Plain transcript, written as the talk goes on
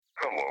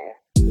Hello.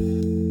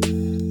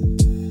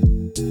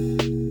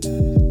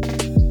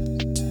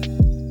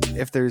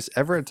 If there's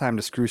ever a time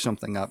to screw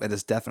something up, it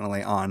is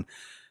definitely on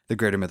the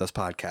Greater Mythos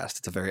podcast.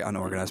 It's a very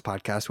unorganized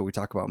podcast where we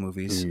talk about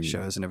movies,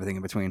 shows, and everything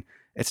in between.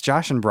 It's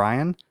Josh and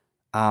Brian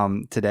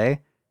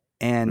today,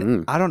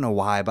 and I don't know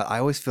why, but I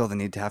always feel the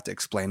need to have to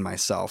explain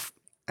myself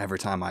every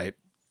time I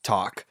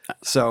talk.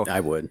 So I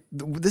would.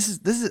 This is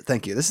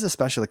thank you. This is a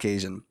special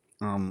occasion.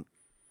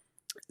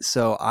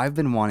 So I've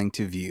been wanting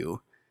to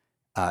view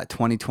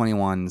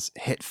 2021's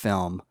hit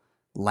film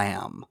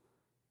Lamb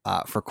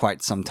for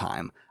quite some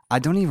time. I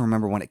don't even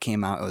remember when it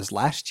came out. It was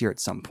last year at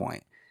some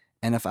point.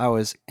 And if I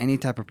was any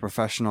type of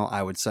professional,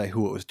 I would say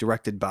who it was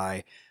directed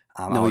by.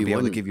 I would be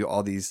able to give you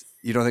all these.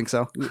 You don't think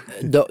so?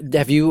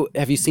 Have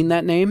you seen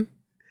that name?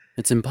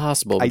 It's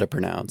impossible to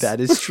pronounce. That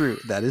is true.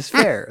 That is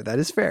fair. That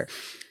is fair.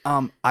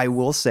 I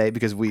will say,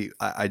 because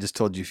I just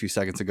told you a few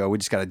seconds ago, we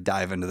just got to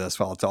dive into this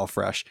while it's all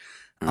fresh.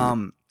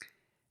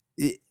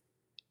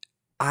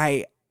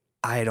 I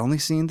had only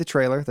seen the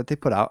trailer that they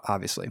put out,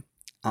 obviously.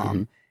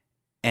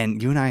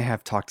 And you and I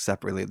have talked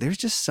separately. There's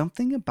just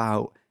something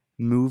about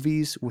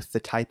movies with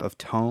the type of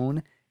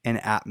tone and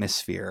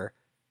atmosphere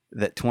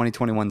that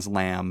 2021's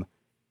Lamb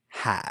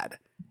had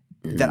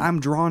that I'm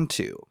drawn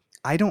to.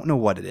 I don't know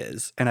what it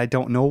is, and I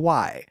don't know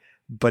why,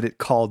 but it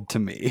called to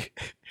me.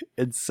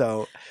 And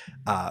so,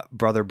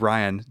 brother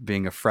Brian,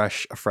 being a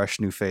fresh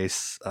new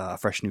face, a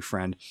fresh new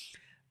friend,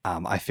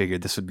 I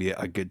figured this would be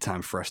a good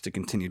time for us to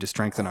continue to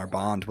strengthen our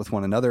bond with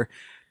one another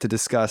to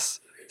discuss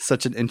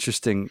such an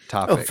interesting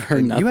topic.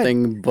 For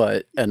nothing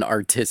but an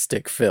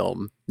artistic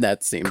film.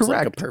 That seems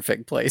like a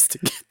perfect place to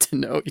get to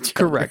know each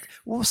other. Correct.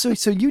 Well, so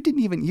you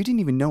didn't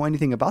even know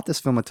anything about this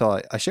film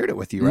until I shared it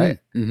with you, right?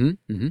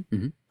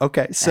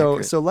 Okay, so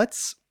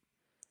let's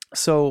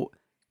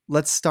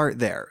start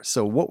there.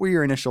 So what were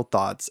your initial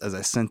thoughts as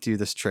I sent you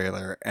this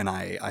trailer and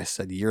I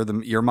said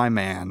you're my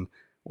man.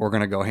 We're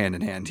gonna go hand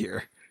in hand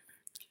here.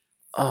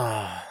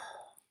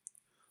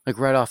 Like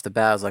right off the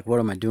bat, I was like, what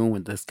am I doing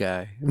with this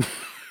guy?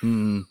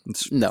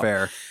 It's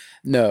fair.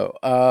 No.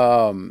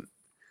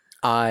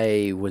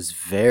 I was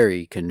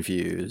very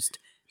confused,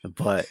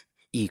 but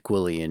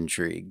equally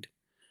intrigued.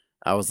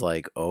 I was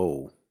like,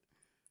 oh,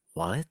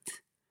 what?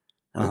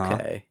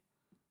 Okay.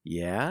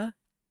 Yeah,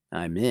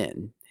 I'm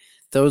in.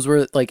 Those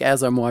were like,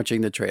 as I'm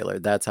watching the trailer,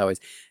 that's how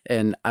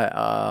and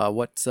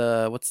what's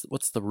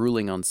the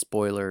ruling on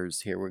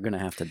spoilers here? We're going to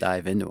have to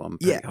dive into them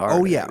pretty hard.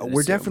 Oh yeah.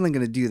 We're definitely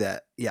going to do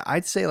that. Yeah.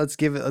 I'd say let's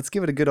give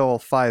it a good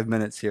old 5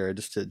 minutes here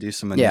just to do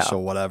some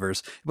initial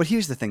whatevers. But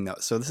here's the thing though.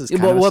 So this is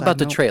kind of what about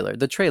the trailer?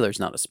 The trailer's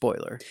not a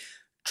spoiler.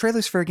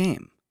 Trailer's fair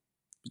game.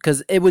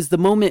 Because it was the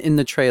moment in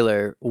the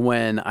trailer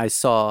when I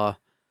saw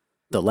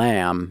the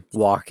lamb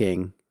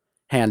walking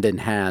hand in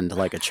hand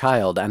like a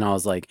child, and I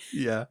was like,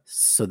 yeah,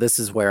 so this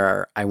is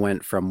where I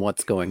went from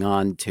what's going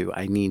on to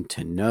I need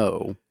to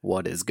know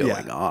what is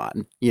going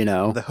on, you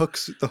know. The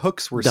hooks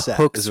were set. The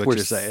hooks were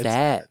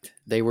set.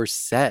 They were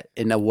set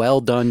in a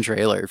well done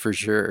trailer for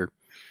sure.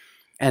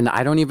 And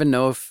I don't even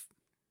know if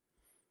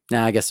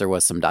I guess there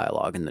was some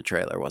dialogue in the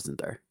trailer,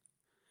 wasn't there?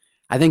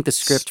 I think the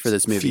script for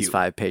this movie is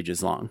 5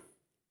 pages long.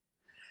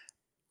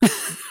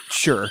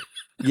 Sure.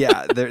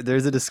 Yeah,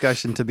 there's a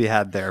discussion to be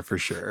had there for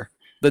sure.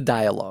 The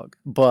dialogue,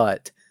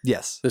 but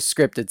yes, the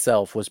script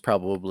itself was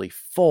probably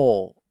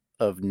full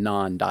of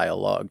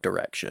non-dialogue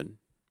direction.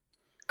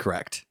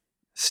 Correct.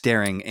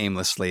 Staring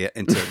aimlessly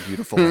into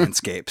beautiful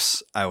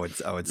landscapes, I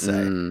would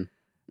say.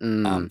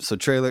 So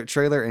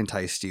trailer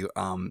enticed you.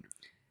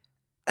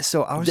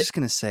 So I was just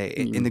gonna say,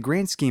 in the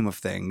grand scheme of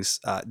things,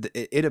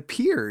 it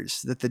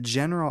appears that the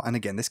general, and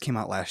again, this came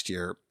out last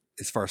year.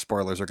 As far as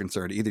spoilers are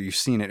concerned, either you've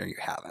seen it or you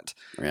haven't.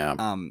 Yeah.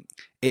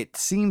 It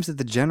seems that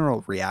the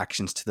general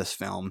reactions to this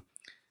film,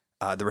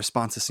 the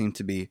responses seem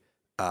to be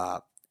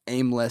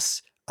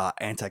aimless,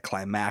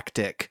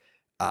 anticlimactic,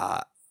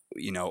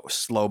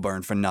 slow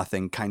burn for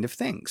nothing kind of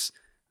things.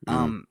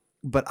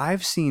 But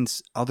I've seen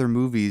other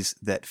movies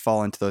that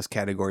fall into those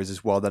categories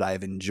as well that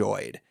I've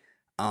enjoyed.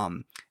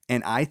 And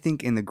I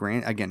think in the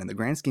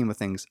grand scheme of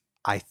things,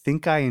 I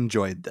think I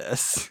enjoyed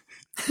this.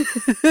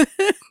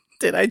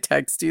 Did I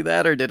text you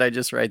that, or did I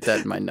just write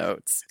that in my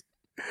notes?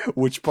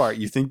 Which part?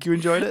 You think you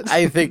enjoyed it?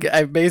 I think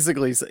I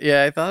basically,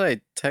 I thought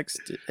I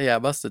texted. Yeah, I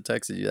must have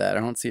texted you that. I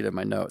don't see it in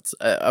my notes.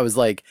 I was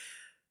like,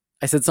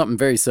 I said something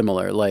very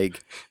similar,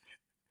 like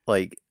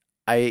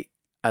I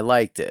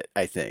liked it,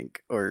 I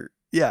think, or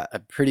yeah,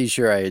 I'm pretty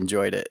sure I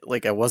enjoyed it.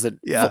 Like I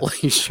wasn't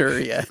fully sure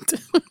yet.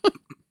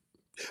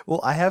 Well,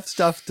 I have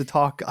stuff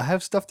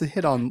to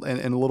hit on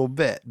in a little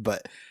bit,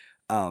 but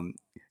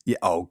yeah.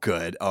 Oh,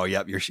 good. Oh,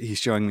 yep. He's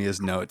showing me his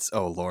notes.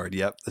 Oh, Lord.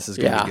 Yep. This is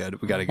gonna be good.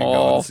 We got to get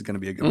going. This is gonna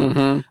be a good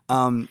one.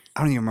 I don't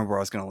even remember where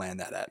I was gonna land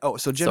that at. Oh,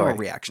 so general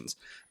reactions.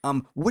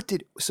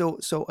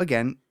 So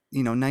again,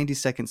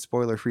 90-second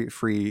spoiler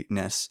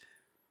freeness.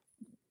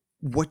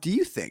 What do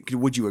you think?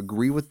 Would you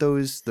agree with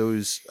those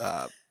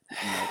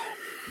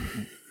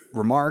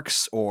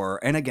remarks,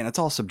 and again, it's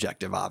all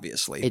subjective,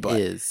 obviously. It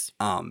is.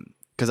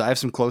 Because I have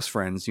some close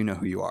friends, you know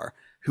who you are,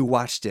 who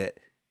watched it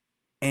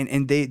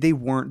and they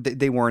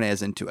weren't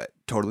as into it.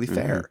 Totally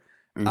fair.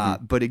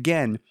 But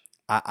again,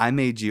 I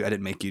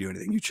didn't make you do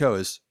anything. You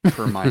chose,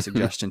 per my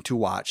suggestion, to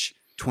watch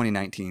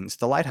 2019's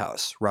The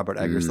Lighthouse, Robert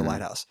Eggers' The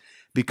Lighthouse,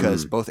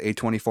 because both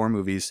A24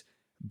 movies,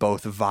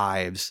 both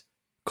vibes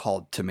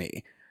called to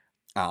me.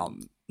 Not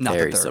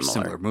Very that they're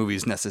similar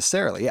movies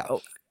necessarily, yeah,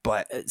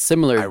 but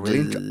similar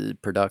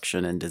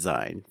production and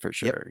design for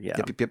sure.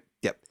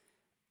 Yep.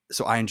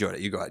 So I enjoyed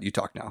it. You go ahead. You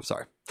talk now.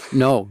 Sorry.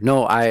 No,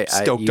 I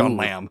stoked on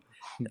Lamb.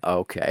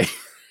 Okay.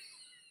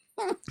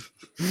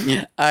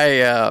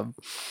 I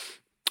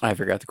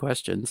forgot the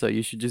question, so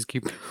you should just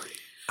keep going.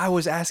 I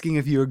was asking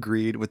if you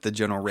agreed with the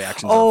general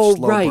reactions of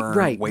slow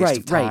burn, waste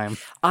of time.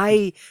 All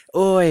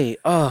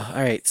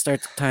right,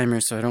 start the timer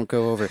so I don't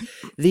go over.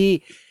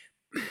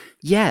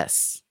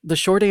 Yes, the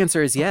short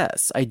answer is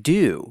yes, I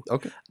do.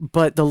 Okay.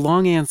 But the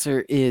long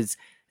answer is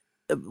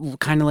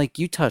kind of like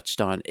you touched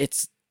on.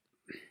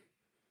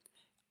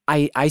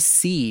 I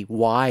see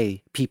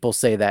why people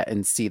say that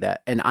and see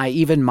that. And I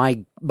even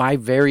my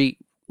very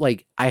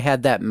like I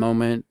had that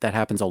moment that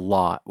happens a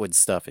lot with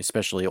stuff,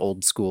 especially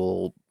old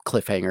school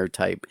cliffhanger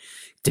type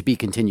to be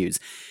continues.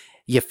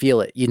 You feel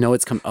it. You know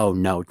it's come. Oh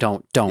no,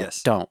 don't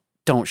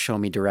show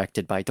me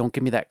directed by. Don't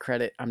give me that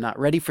credit. I'm not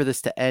ready for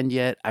this to end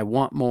yet. I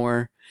want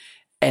more.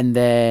 And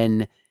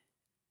then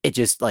it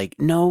just like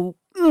no,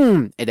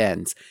 it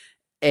ends.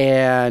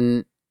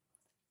 And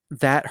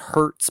that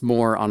hurts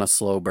more on a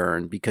slow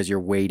burn because you're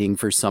waiting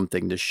for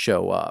something to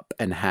show up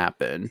and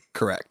happen.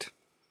 Correct.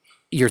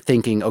 You're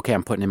thinking, okay,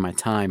 I'm putting in my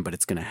time, but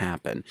it's going to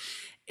happen.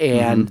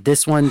 And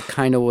this one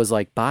kind of was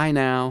like, bye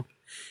now.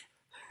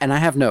 And I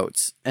have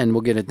notes, and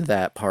we'll get into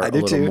that part a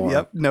little more.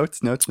 Yep,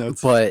 notes.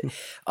 But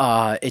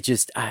it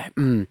just,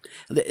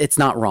 it's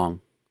not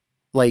wrong.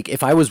 Like,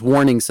 if I was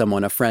warning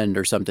someone, a friend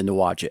or something, to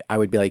watch it, I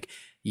would be like,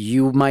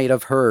 you might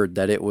have heard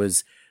that it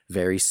was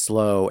very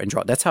slow and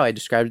drawn. That's how I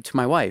described it to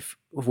my wife,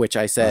 which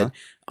I said,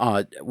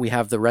 we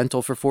have the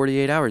rental for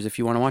 48 hours if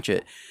you want to watch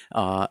it.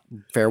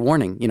 Fair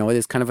warning, it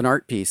is kind of an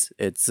art piece.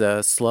 It's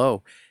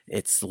slow.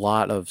 It's a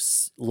lot of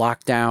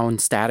lockdown,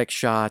 static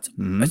shots.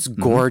 It's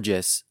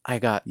gorgeous.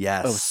 It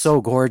was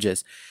so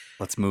gorgeous.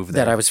 Let's move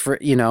there. That I was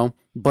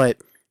but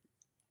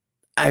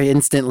I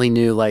instantly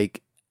knew,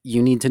 like,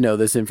 you need to know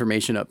this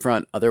information up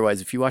front.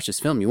 Otherwise, if you watch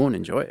this film, you won't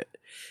enjoy it.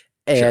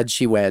 And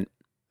she went,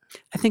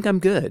 I think I'm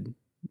good.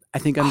 I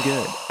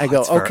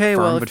go, okay,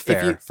 well,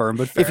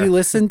 if you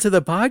listen to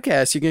the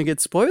podcast, you're going to get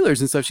spoilers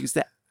and stuff. She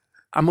said,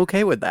 I'm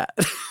okay with that.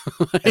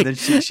 And then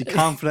she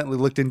confidently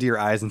looked into your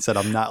eyes and said,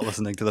 I'm not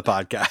listening to the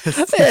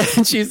podcast.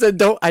 And she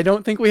said, I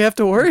don't think we have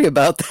to worry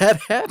about that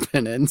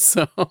happening.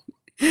 So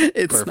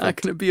it's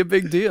not going to be a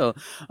big deal.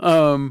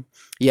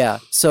 Yeah.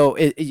 So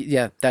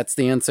that's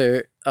the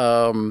answer.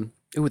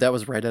 Ooh, that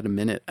was right at a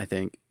minute, I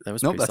think. That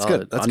was pretty solid.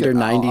 Good. That's Under good.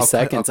 90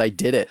 seconds, I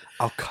did it.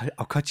 I'll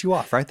cut you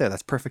off right there.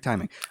 That's perfect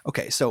timing.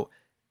 Okay, so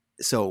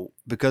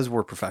because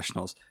we're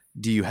professionals,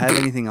 do you have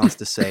anything else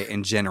to say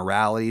in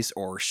generalities,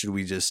 or should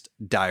we just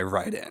dive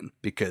right in?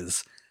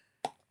 Because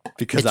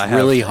it's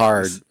really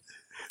hard.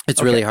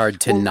 It's really hard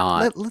to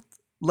not.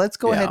 Let's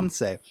go ahead and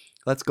say.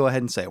 Let's go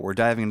ahead and say we're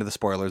diving into the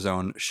spoiler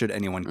zone. Should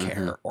anyone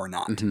care or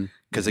not?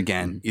 Because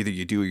again, either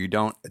you do or you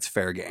don't. It's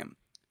fair game.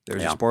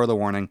 There's a spoiler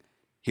warning.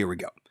 Here we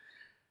go.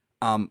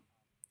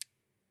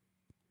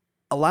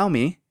 Allow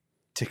me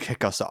to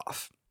kick us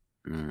off.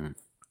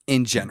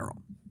 In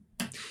general,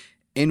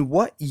 in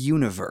what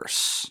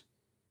universe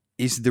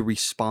is the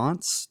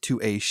response to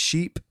a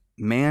sheep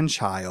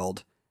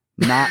man-child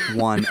not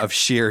one of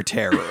sheer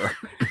terror?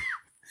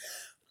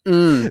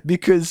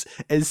 Because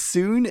as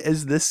soon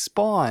as this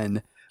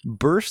spawn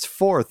burst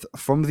forth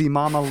from the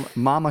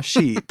mama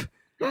sheep,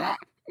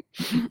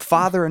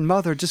 father and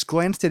mother just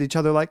glanced at each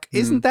other like,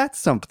 isn't that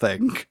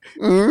something?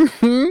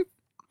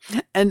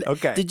 And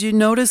did you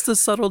notice the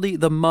subtlety?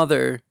 The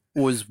mother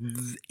was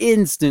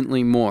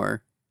instantly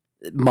more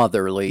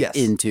motherly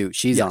into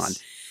she's on.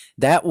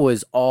 That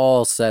was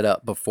all set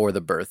up before the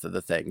birth of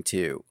the thing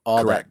too.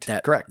 Correct.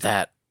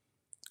 That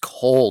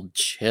cold,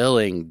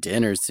 chilling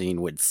dinner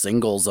scene with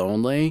singles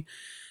only.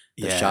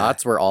 The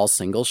shots were all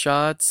single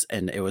shots,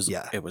 and it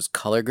was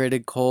color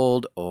graded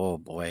cold. Oh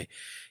boy,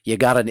 you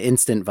got an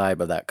instant vibe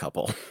of that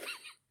couple.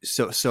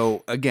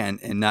 So again,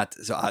 and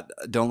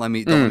don't let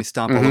me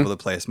stomp all over the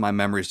place. My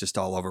memory's just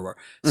all over.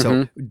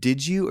 So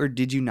did you or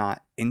did you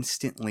not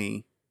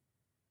instantly?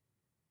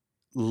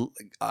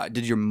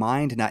 Did your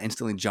mind not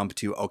instantly jump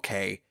to,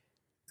 okay,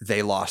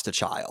 they lost a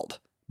child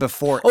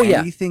before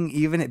anything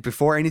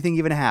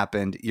even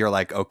happened? You're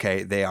like,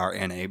 okay, they are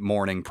in a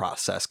mourning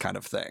process kind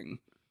of thing.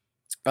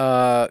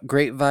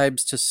 Great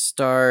vibes to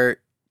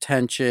start,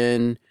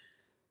 tension.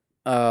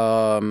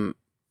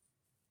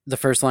 The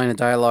first line of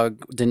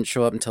dialogue didn't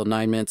show up until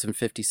 9 minutes and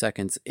 50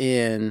 seconds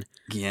in.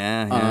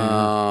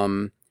 Yeah.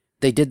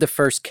 They did the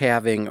first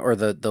calving, or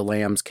the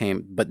lambs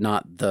came, but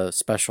not the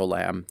special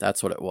lamb.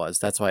 That's what it was.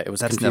 That's why it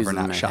was. That's confusing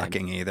never not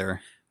shocking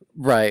either.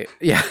 Right.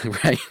 Yeah.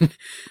 Right.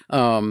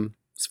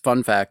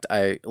 Fun fact: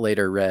 I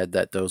later read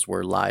that those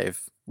were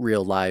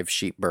real live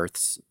sheep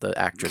births. The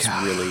actress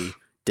really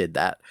did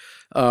that.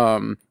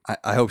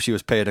 I hope she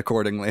was paid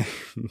accordingly.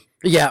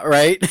 Yeah,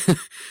 right.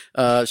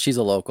 She's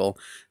a local.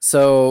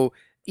 So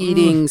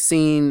eating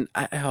scene.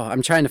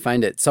 I'm trying to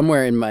find it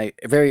somewhere in my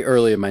very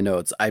early in my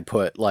notes. I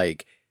put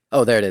like,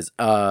 oh, there it is.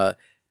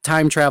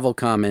 Time travel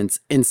comments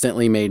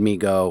instantly made me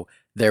go,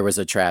 there was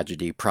a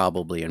tragedy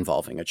probably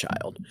involving a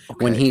child.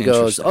 Okay, When he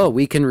goes, interesting. oh,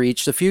 we can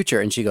reach the future.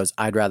 And she goes,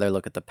 I'd rather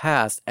look at the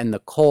past. And the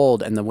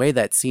cold and the way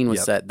that scene was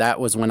Yep. set, that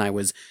was when I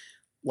was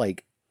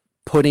like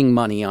putting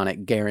money on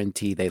it,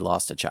 guarantee they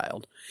lost a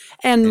child.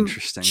 And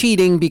Interesting.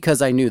 cheating because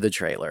I knew the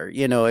trailer.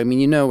 You know, I mean,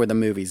 you know where the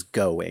movie's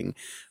going.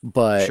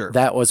 But Sure.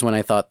 that was when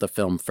I thought the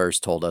film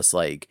first told us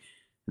like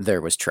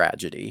there was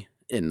tragedy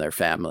in their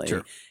family.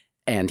 Sure.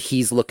 And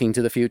he's looking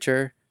to the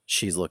future,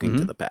 she's looking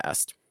to Mhm. the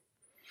past.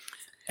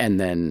 And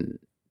then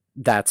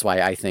that's why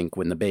I think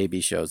when the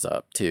baby shows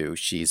up too,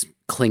 she's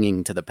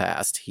clinging to the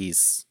past.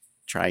 He's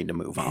trying to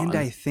move on.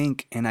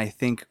 And I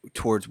think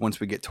towards once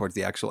we get towards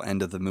the actual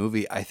end of the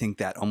movie, I think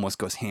that almost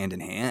goes hand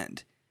in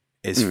hand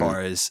as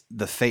far as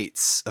the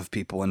fates of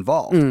people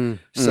involved.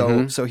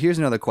 So here's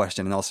another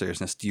question in all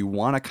seriousness. Do you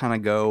want to kind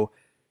of go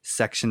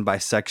section by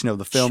section of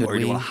the film, Should or do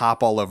you we? want to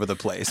hop all over the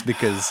place?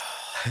 Because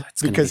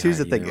It's gonna because be here's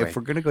the hard thing, either if way.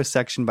 we're gonna go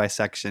section by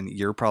section,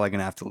 you're probably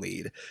gonna have to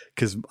lead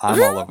because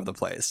I'm all over the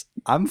place.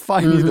 I'm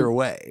fine either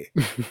way.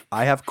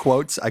 I have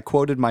quotes. I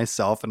quoted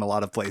myself in a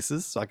lot of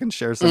places, so I can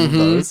share some of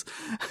those.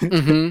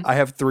 I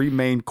have 3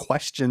 main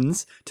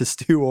questions to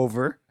stew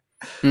over.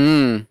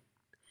 Mm.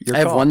 Your I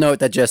have call. one note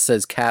that just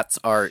says cats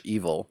are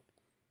evil.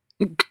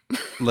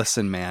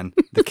 Listen, man,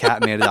 the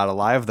cat made it out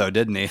alive though,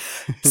 didn't he?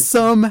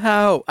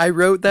 Somehow I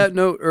wrote that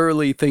note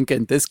early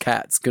thinking this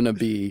cat's gonna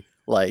be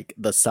like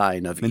the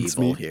sign of evil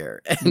Mincemeat.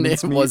 here. And it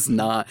Mincemeat. was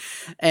not.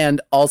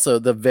 And also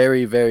the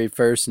very, very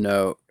first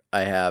note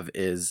I have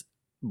is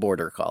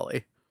Border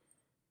Collie.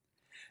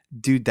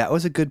 Dude, that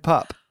was a good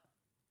pup.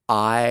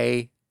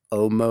 I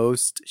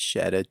almost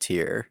shed a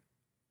tear.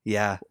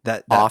 Yeah,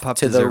 that Off pup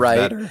to the deserved right.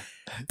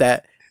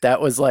 better. That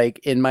was like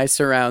in my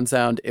surround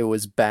sound, it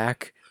was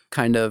back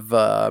kind of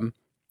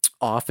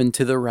off and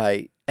to the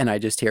right, and I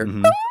just hear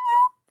Mhm.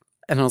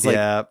 and I was like,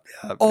 yeah,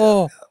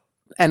 oh.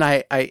 And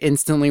I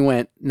instantly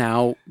went,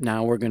 now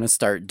we're gonna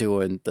start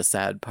doing the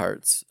sad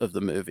parts of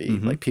the movie.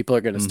 Mhm. Like people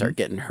are gonna start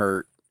getting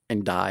hurt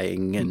and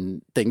dying,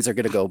 and things are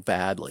gonna go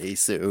badly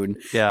soon.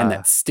 yeah. And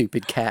that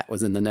stupid cat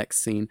was in the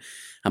next scene.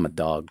 I'm a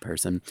dog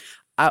person.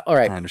 All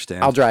right, I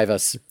understand. I'll drive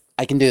us.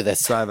 I can do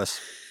this. drive us.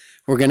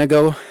 We're gonna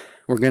go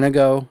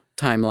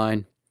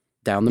timeline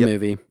down the Yep.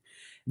 movie,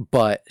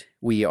 but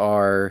we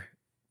are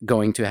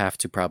going to have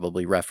to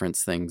probably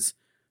reference things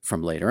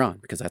from later on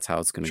because that's how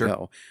it's going to Sure.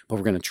 go. But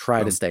we're going to try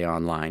to Boom. stay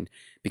online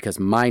because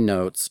my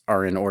notes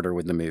are in order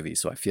with the movie,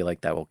 so I feel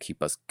like that will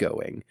keep us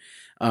going.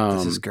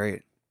 This is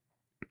great.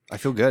 I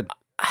feel good.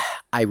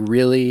 I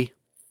really,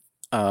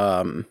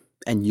 and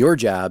your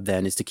job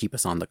then is to keep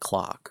us on the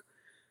clock.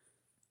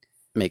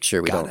 Make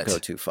sure we Got don't it. go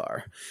too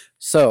far.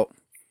 So,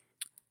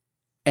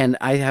 and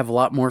I have a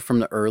lot more from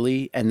the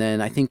early, and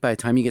then I think by the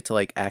time you get to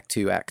like Act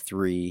 2, Act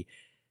 3,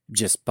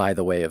 just by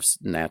the way of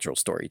natural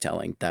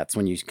storytelling, that's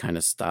when you kind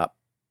of stop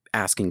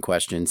asking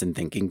questions and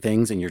thinking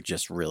things, and you're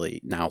just really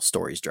now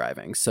stories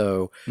driving.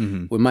 So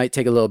Mhm. we might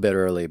take a little bit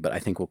early, but I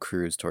think we'll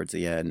cruise towards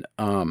the end.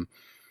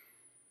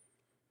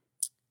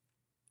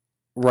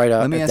 Right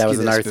up. Let me ask that you was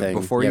this another be- thing.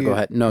 before yeah, you go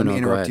ahead. No, let no, me go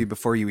interrupt ahead. you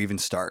before you even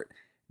start.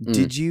 Mm.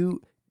 Did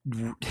you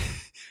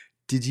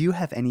did you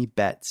have any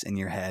bets in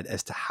your head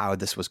as to how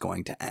this was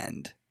going to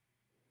end?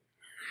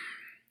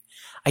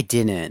 I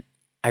didn't.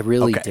 I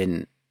really Okay.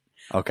 didn't.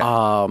 Okay.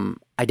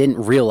 I didn't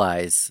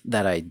realize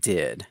that I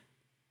did.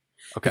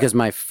 Okay. Because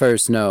my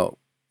first note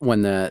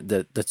when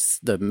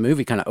the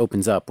movie kind of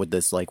opens up with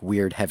this like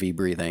weird heavy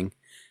breathing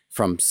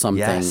from something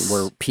Yes.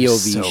 where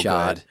POV So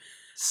shot. good.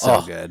 So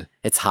Oh, good.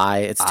 It's high.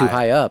 It's too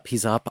high up.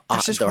 He's up.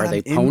 That's just Are what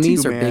they I'm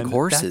ponies into, or big man.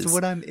 horses? That's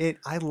what I'm in.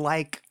 I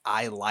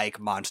like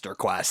Monster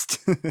Quest.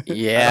 I don't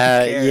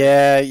Yeah, care.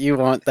 yeah. You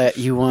want that.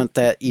 You want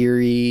that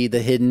eerie, the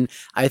hidden.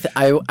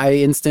 I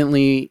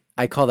instantly.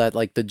 I call that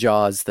like the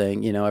Jaws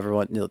thing. You know,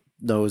 everyone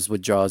knows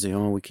with Jaws. You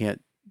know, we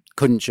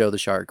couldn't show the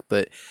shark,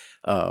 but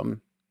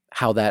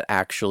how that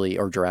actually,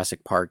 or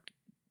Jurassic Park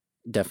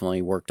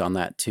definitely worked on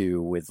that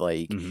too. With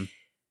like Mhm.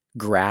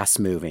 grass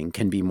moving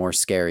can be more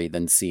scary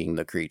than seeing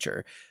the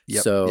creature.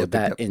 Yep, So yep,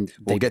 that yep. in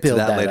We'll they get to build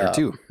that later up.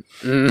 too.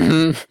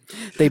 Mhm.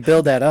 They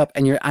build that up,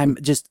 and I'm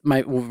just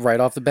right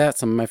off the bat.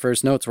 Some of my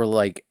first notes were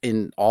like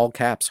in all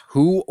caps: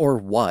 "Who or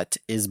what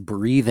is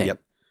breathing?" Yep.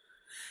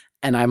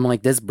 And I'm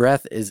like, this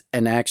breath is.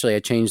 And actually, I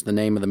changed the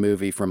name of the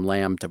movie from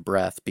Lamb to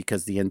Breath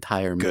because the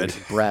entire movie, Good.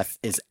 breath,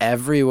 is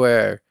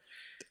everywhere.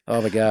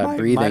 Oh my god,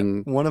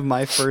 breathing. One of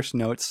my first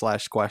notes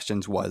 /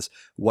 questions was,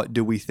 "What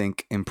do we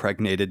think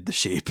impregnated the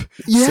sheep?"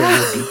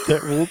 Yeah.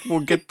 So we'll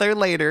get there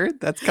later.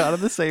 That's kind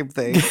of the same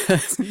thing.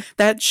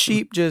 That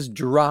sheep just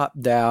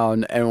dropped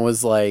down and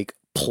was like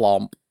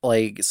plump.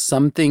 Like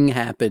something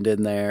happened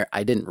in there.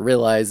 I didn't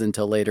realize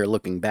until later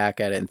looking back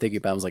at it and thinking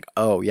about it. I was like,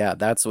 oh yeah,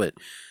 that's what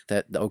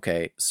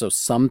okay. So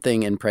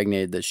something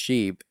impregnated the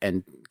sheep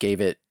and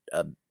gave it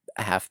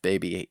half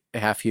baby,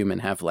 half human,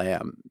 half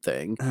lamb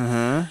thing.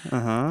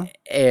 Uh-huh.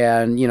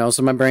 And,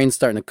 so my brain's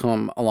starting to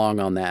come along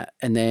on that.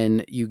 And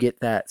then you get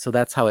that. So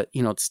that's how it,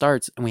 it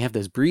starts. And we have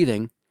this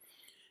breathing.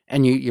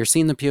 And you're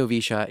seeing the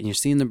POV shot, and you're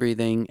seeing the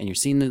breathing, and you're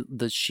seeing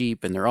the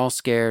sheep, and they're all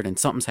scared, and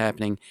something's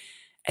happening.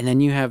 And then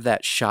you have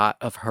that shot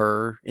of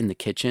her in the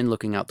kitchen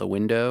looking out the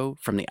window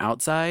from the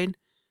outside.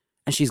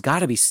 And she's got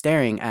to be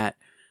staring at,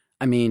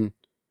 I mean,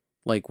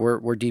 like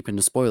we're deep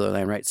into spoiler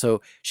land, right?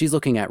 So she's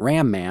looking at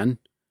Ram Man.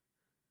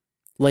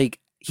 Like,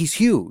 he's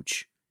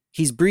huge.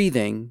 He's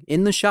breathing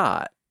in the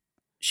shot.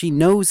 She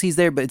knows he's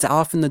there, but it's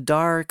off in the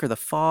dark or the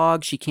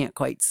fog. She can't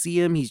quite see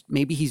him.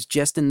 Maybe he's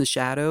just in the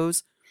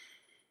shadows.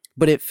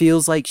 But it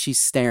feels like she's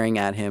staring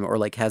at him, or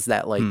like has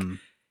that like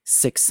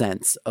sixth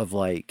sense of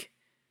like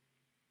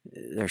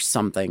there's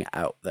something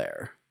out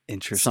there.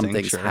 Interesting.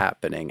 Something's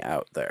happening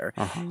out there.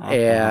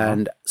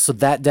 And so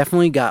that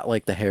definitely got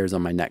like the hairs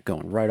on my neck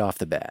going right off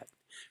the bat.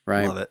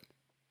 Right. Love it.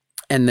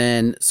 And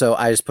then, so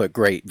I just put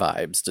great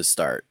vibes to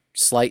start.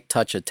 Slight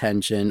touch of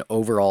tension,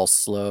 overall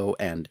slow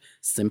and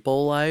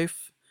simple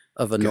life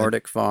of a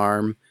Nordic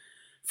farm.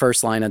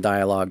 First line of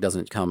dialogue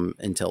doesn't come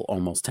until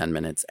almost 10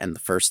 minutes. And the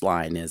first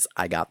line is,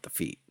 I got the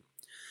feet.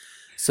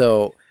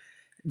 So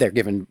they're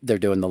doing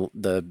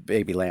the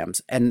baby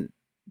lambs. And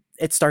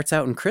it starts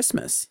out in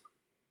Christmas.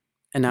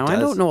 And now I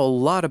don't know a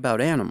lot about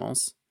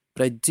animals,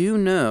 but I do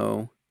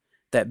know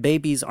that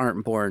babies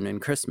aren't born in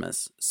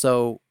Christmas.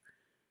 So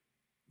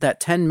that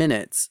 10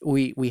 minutes,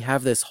 we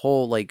have this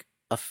whole, like,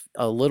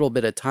 a little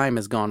bit of time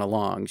has gone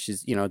along.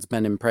 She's, it's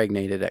been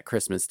impregnated at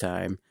Christmas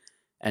time,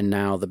 and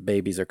now the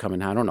babies are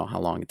coming. I don't know how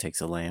long it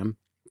takes a lamb.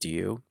 Do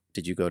you?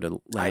 Did you go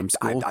to lamb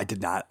school? I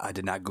did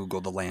not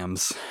Google the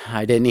lambs.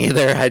 I didn't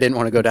either. I didn't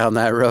want to go down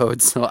that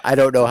road. So I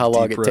don't know how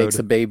long it takes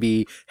a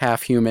baby,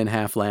 half human,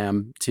 half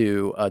lamb,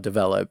 to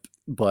develop.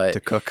 But to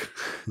cook.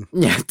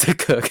 Yeah, to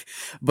cook.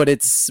 But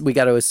we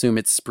got to assume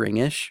it's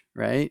springish,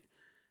 right?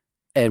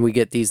 And we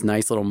get these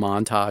nice little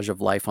montage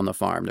of life on the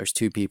farm. There's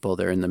two people.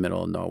 They're in the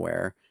middle of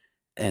nowhere,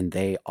 and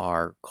they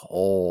are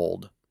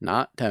cold.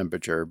 Not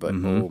temperature, but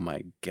oh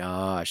my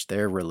gosh,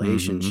 their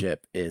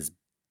relationship is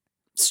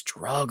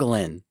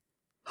struggling.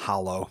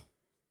 Hollow.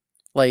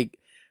 Like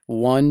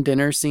one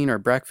dinner scene or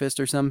breakfast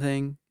or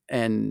something,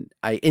 and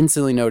I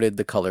instantly noted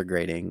the color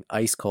grading.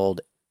 Ice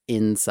cold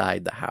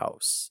inside the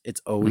house.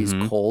 It's always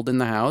cold in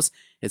the house.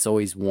 It's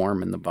always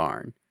warm in the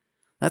barn.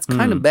 That's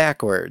kind of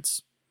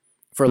backwards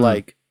for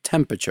like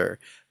temperature,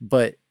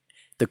 but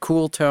the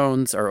cool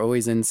tones are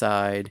always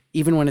inside.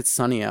 Even when it's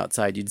sunny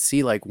outside, you'd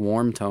see like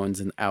warm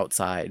tones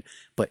outside,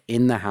 but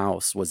in the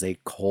house was a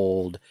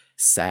cold,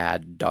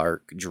 sad,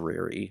 dark,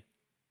 dreary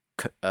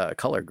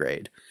color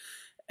grade.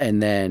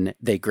 And then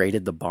they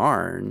graded the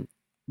barn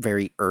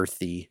very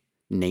earthy,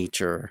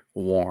 nature,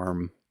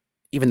 warm,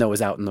 even though it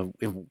was out in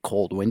the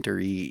cold,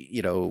 wintry,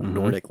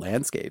 Nordic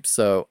landscape.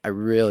 So I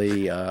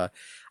really, I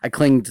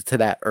clinged to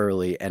that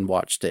early and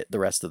watched the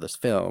rest of this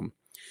film,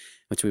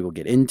 which we will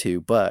get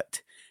into.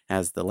 But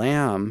as the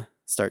lamb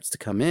starts to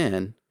come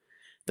in,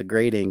 the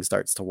grading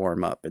starts to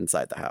warm up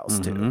inside the house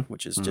too,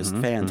 which is just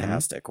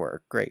fantastic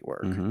work. Great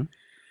work.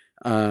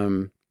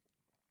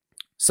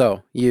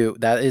 So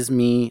that is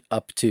me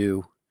up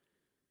to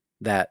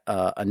that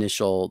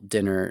initial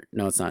dinner.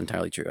 No, it's not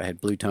entirely true. I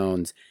had blue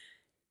tones,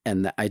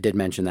 and I did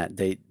mention that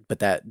but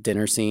that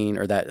dinner scene,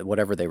 or that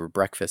whatever they were,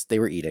 breakfast, they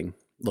were eating,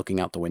 looking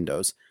out the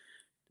windows.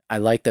 I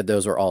like that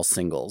those were all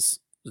singles.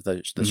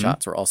 The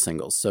shots were all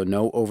singles. So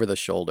no over the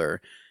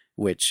shoulder,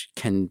 which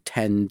can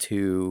tend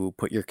to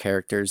put your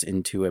characters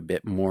into a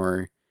bit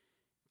more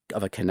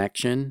of a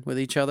connection with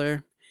each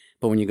other.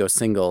 But when you go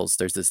singles,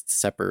 there's this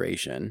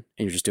separation,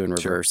 and you're just doing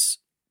reverse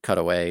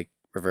cutaway,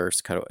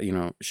 reverse cut,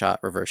 shot,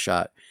 reverse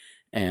shot.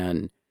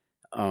 And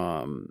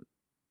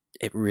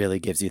it really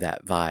gives you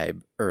that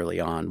vibe early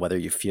on, whether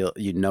you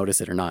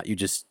notice it or not. You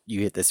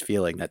get this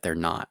feeling that they're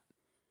not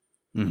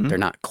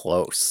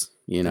close,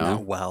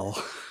 Not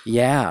well.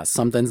 Yeah,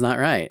 something's not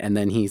right. And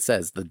then he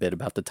says the bit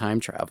about the time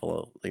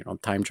travel,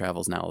 time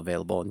travel's now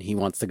available, and he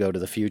wants to go to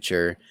the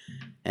future.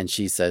 And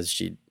she says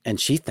she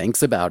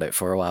thinks about it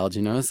for a while. Did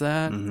you notice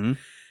that?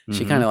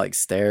 She kind of like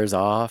stares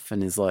off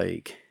and is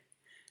like,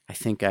 I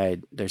think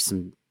there's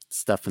some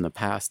stuff in the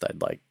past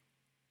I'd like,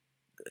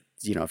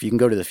 if you can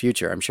go to the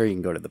future, I'm sure you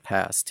can go to the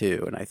past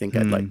too. And I think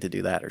I'd like to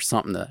do that, or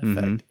something to that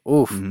effect.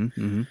 Oof.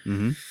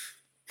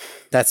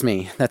 That's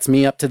me. That's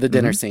me up to the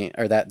dinner scene,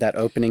 or that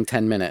opening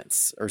 10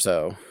 minutes or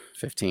so,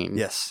 15.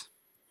 Yes.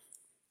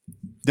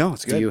 No,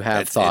 it's good. Do you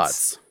have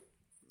thoughts?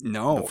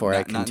 No, before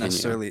I continue? Not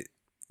necessarily.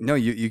 No,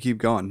 you keep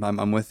going.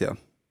 I'm with you.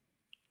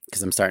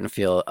 Because I'm starting to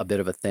feel a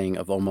bit of a thing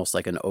of almost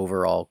like an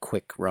overall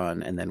quick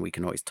run, and then we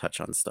can always touch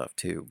on stuff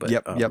too. But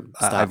yep.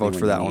 I vote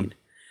for that one.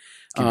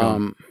 Keep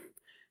going.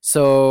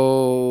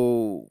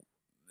 So,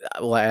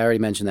 well, I already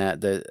mentioned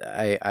that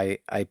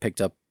I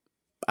picked up.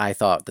 I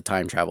thought the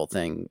time travel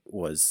thing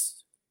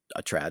was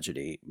a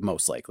tragedy,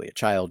 most likely a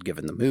child,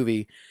 given the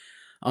movie.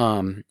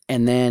 And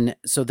then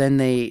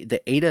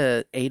the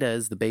Ada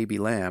is the baby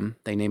lamb.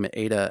 They name it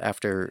Ada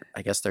after,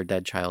 I guess, their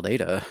dead child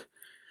Ada.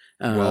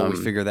 Well, we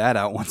figure that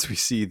out once we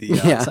see the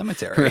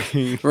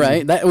cemetery.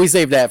 Right. That we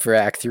saved that for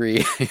Act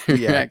 3.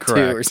 Yeah, Act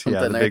correct. 2 or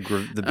something.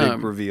 The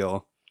big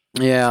reveal.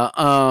 Yeah.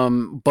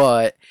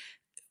 But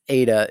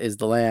Ada is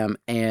the lamb,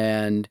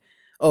 and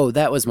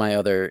that was my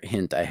other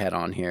hint I had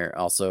on here.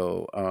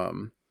 Also,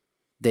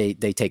 they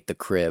take the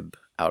crib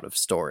out of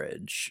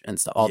storage and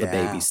stuff. All the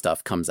baby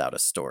stuff comes out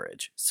of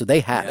storage. So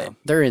they had it.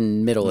 They're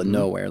in middle of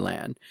nowhere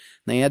land.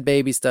 They had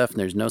baby stuff and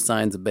there's no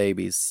signs of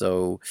babies.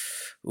 So,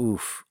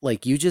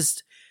 like you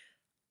just,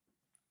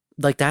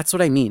 like, that's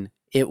what I mean.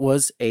 It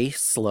was a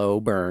slow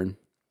burn.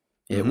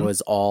 It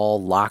was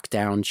all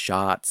lockdown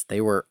shots.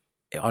 They were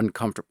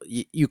uncomfortable.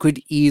 You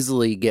could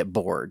easily get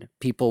bored.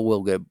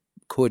 People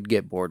could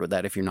get bored with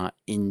that if you're not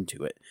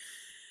into it.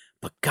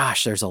 But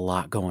gosh, there's a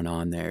lot going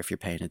on there if you're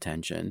paying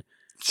attention.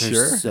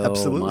 There's so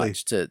absolutely.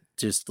 much to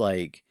just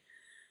like,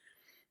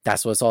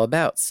 that's what it's all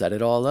about. Set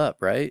it all up,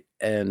 right?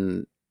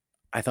 And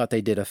I thought they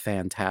did a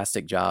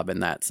fantastic job in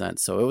that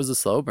sense. So it was a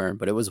slow burn,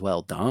 but it was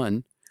well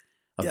done.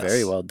 A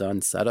very well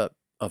done setup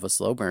of a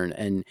slow burn.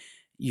 And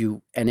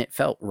it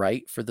felt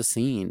right for the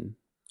scene.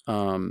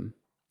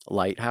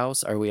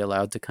 Lighthouse, are we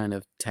allowed to kind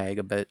of tag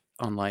a bit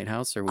on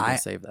Lighthouse, or we can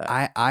save that?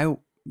 I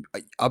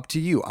up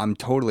to you. I'm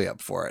totally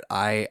up for it.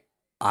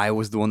 I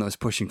was the one that was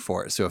pushing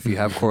for it. So if you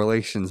have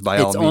correlations, by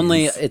all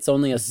means. It's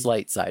only a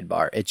slight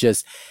sidebar. It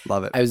just,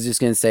 love it. I was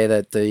just going to say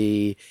that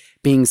the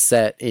being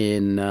set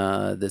in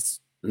this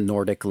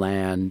Nordic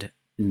land,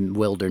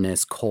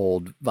 wilderness,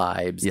 cold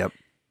vibes. Yep.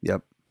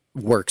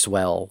 Works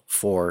well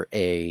for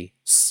a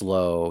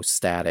slow,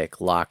 static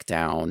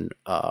lockdown.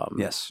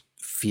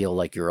 Feel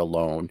like you're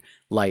alone.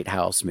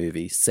 Lighthouse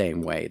movie,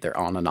 same way. They're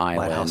on an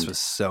island. Lighthouse was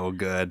so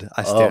good.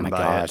 I stand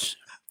by it.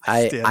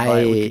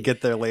 I we could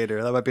get there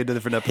later. That might be a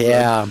different episode.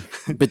 Yeah.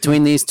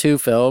 Between these two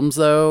films,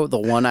 though, the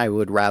one I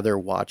would rather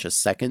watch a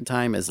second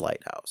time is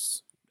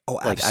Lighthouse.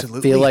 Oh, absolutely.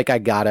 I feel like I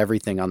got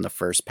everything on the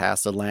first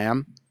pass of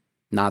Lamb.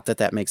 Not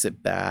that makes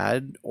it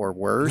bad or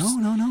worse.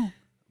 No.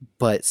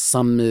 But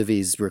some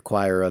movies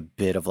require a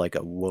bit of like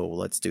a, whoa,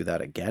 let's do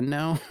that again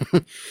now.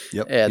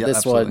 Yep. And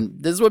this one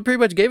pretty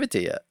much gave it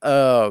to you.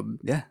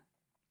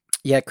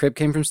 Yeah, crib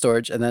came from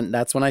storage. And then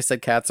that's when I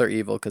said cats are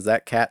evil, because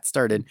that cat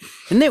started.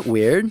 Isn't it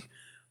weird?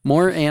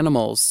 More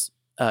animals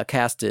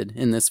casted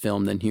in this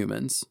film than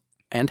humans,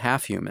 and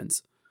half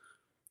humans.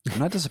 I'm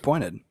not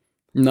disappointed.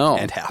 No.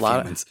 And half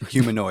humans.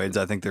 Humanoids,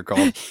 I think they're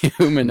called.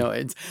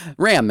 Humanoids.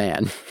 Ram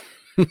Man.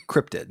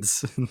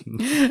 Cryptids.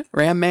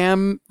 Ram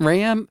Man,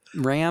 and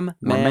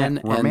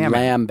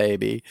Lamb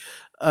Baby.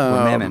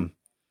 Mammon.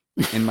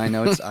 In my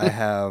notes, I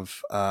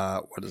have,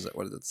 what is it?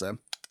 What does it say?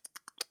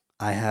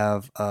 I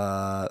have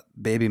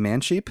Baby Man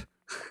Sheep.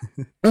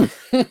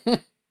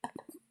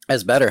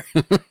 That's better.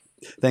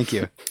 Thank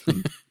you.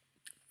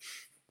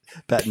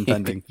 Patent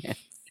pending.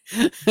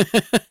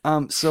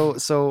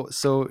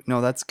 So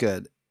no, that's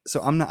good.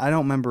 So I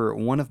don't remember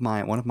one of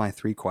my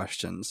three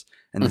questions,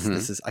 and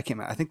this is, I can't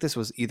remember. I think this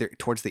was either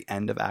towards the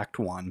end of Act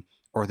 1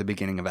 or the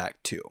beginning of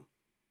Act 2.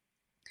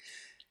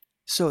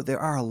 So there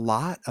are a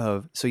lot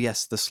of,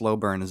 yes, the slow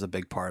burn is a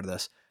big part of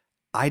this.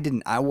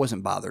 I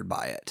wasn't bothered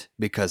by it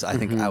because I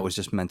think I was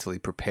just mentally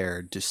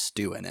prepared to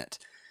stew in it.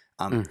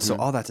 So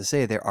all that to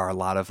say, there are a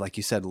lot of, like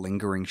you said,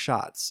 lingering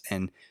shots,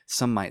 and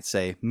some might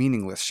say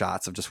meaningless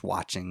shots of just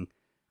watching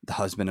the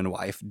husband and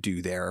wife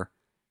do their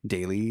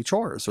daily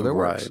chores or their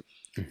works.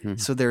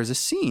 So there's a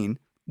scene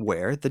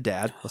where the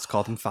dad, let's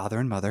call them father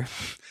and mother.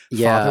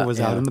 Father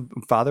was out in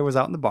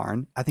the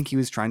barn. I think he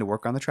was trying to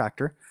work on the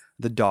tractor.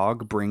 The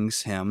dog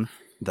brings him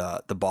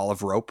the ball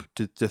of rope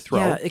to throw.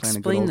 Yeah,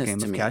 explain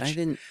this to me. Catch.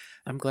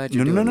 I'm glad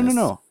you're doing this.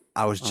 No.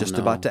 I was just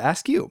about to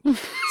ask you.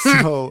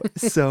 So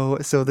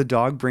the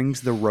dog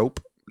brings the rope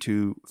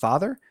to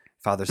father.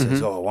 Father says,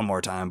 "Oh, one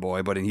more time,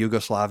 boy," but in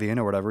Yugoslavian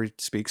or whatever he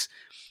speaks,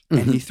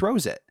 and he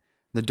throws it.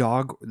 The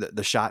dog,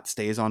 the shot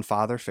stays on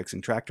father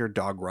fixing tractor.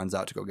 Dog runs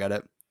out to go get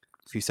it.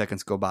 A few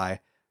seconds go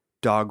by.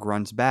 Dog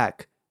runs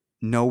back.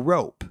 No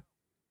rope.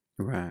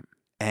 Right.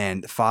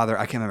 And father,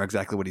 I can't remember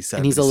exactly what he said.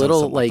 And he's a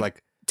little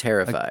like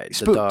terrified. Like,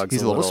 the dog's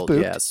he's a little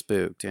spooked. Yeah,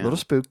 spooked. Yeah. A little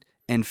spooked.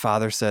 And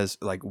father says,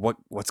 like,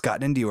 what's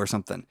gotten into you or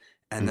something.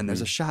 And then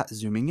there's a shot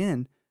zooming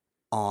in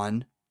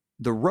on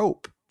the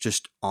rope,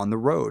 just on the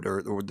road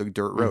or the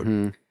dirt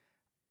road.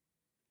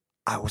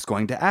 I was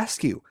going to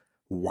ask you,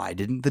 why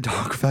didn't the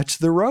dog fetch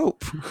the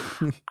rope?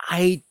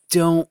 I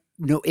don't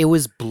know. It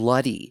was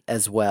bloody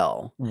as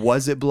well.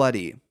 Was it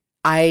bloody?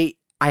 I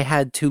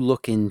had to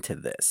look into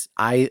this.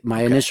 My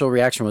initial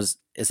reaction was,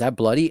 is that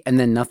bloody? And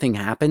then nothing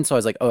happened. So I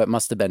was like, oh, it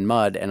must have been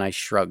mud. And I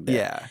shrugged it.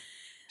 Yeah,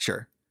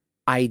 sure.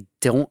 I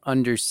don't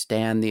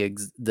understand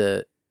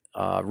the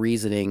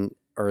reasoning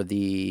or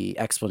the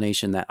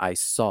explanation that I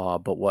saw,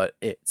 but what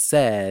it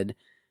said,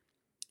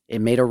 it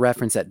made a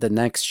reference that the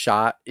next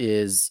shot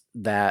is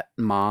that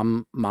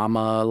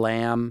mama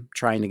lamb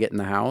trying to get in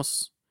the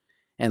house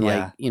and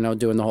like,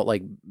 doing the whole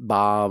like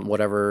bomb,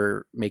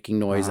 whatever, making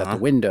noise at the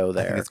window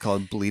there. I think it's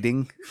called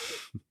bleating.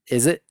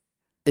 Is it?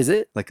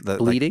 Like the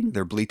bleating? Like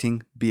they're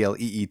bleating,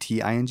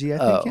 BLEETING, I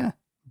think. Yeah.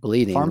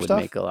 bleeding farm would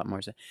stuff? make a lot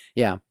more sense.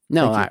 Yeah.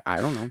 No, Thank you.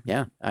 I don't know.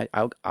 Yeah.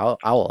 I'll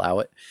allow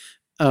it.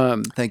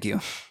 Um, Thank you.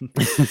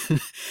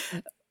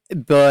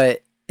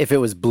 but if it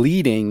was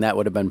bleeding, that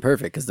would have been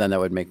perfect because then that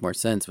would make more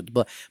sense with the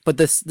blood. But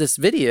this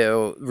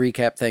video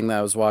recap thing that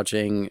I was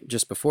watching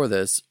just before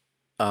this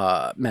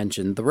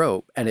mentioned the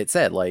rope, and it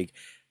said like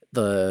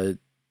the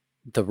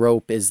the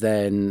rope is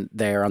then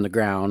there on the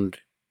ground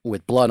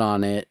with blood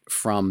on it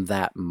from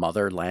that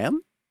mother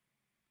lamb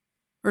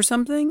or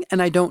something.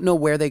 And I don't know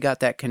where they got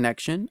that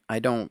connection. I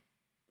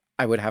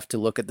would have to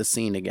look at the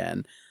scene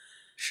again.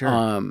 Sure.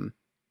 Um,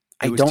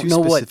 It I was don't too know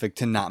what. specific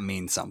to not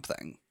mean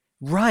something.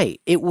 Right.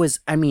 It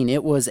was, I mean,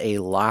 it was a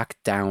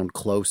lockdown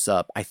close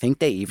up. I think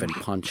they even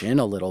punch in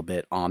a little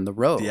bit on the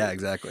rope. Yeah,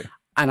 exactly.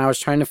 And I was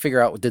trying to figure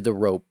out, was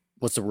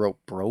the rope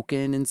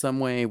broken in some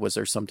way? Was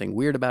there something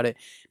weird about it?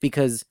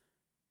 Because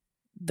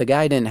the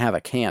guy didn't have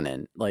a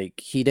cannon. Like,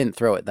 he didn't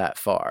throw it that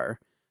far.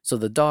 So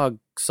the dog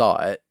saw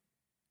it.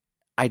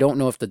 I don't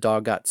know if the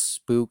dog got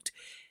spooked.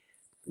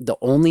 The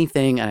only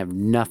thing, I have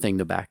nothing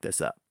to back this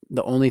up.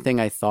 The only thing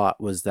I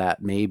thought was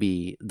that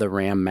maybe the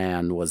ram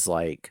man was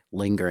like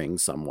lingering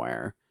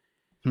somewhere,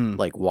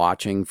 like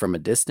watching from a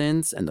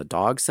distance, and the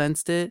dog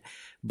sensed it.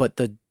 But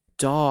the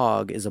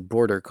dog is a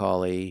border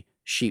collie,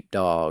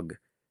 sheepdog,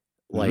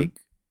 like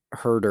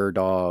herder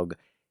dog.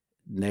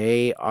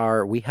 We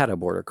had a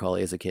border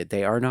collie as a kid.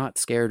 They are not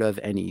scared of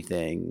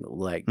anything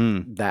like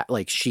that,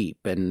 like sheep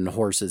and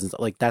horses and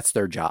stuff. Like, that's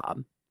their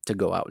job to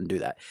go out and do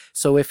that.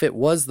 So if it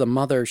was the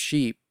mother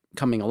sheep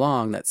coming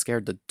along that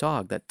scared the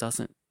dog, that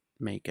doesn't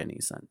make any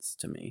sense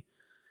to me.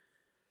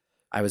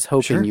 I was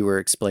hoping Sure. you were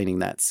explaining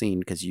that scene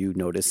because you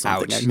noticed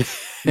something. Ouch.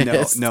 I No,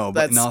 missed. no, That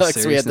but in all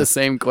sucks. We had the seriousness,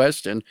 same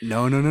question.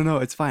 no,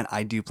 it's fine.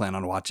 I do plan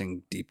on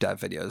watching deep dive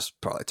videos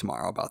probably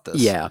tomorrow about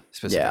this. Yeah,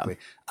 specifically.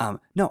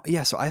 No,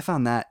 yeah. So I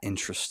found that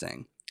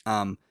interesting.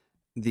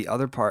 The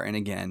other part, and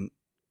again,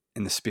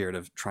 in the spirit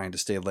of trying to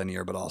stay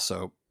linear, but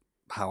also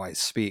how I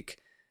speak,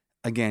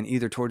 again,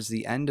 either towards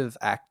the end of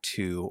Act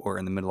 2 or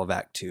in the middle of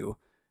Act 2,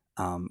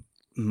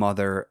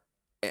 Mother,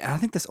 and I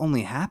think this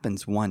only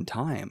happens one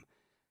time.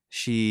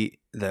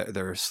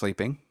 They're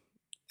sleeping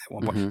at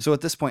one point. Mhm. So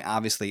at this point,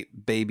 obviously,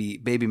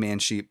 baby man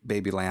sheep,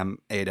 baby lamb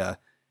Ada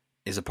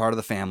is a part of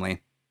the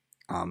family.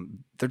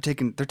 They're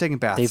taking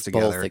baths They've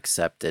together. both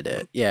accepted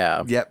it.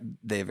 Yeah. Yep,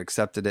 they've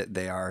accepted it.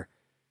 They are.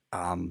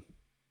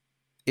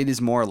 It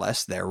is more or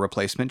less their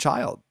replacement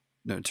child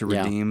to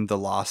redeem the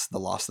loss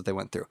that they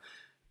went through.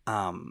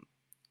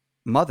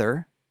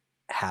 Mother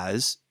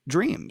has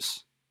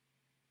dreams.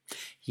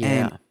 Yeah.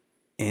 And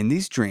in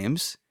these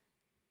dreams,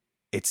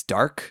 it's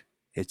dark,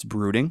 it's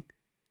brooding.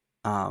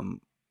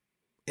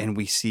 And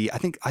we see, I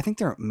think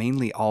they're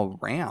mainly all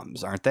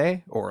rams, aren't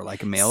they? Or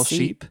like male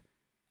sheep.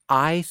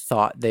 I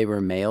thought they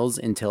were males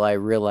until I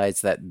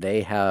realized that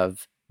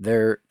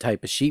their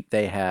type of sheep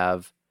they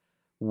have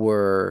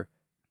were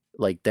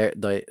like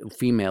the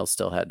female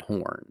still had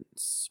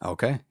horns.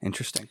 Okay,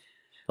 interesting.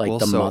 Like Well,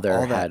 the so mother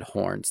all that- had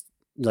horns.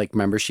 Like,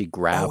 remember, she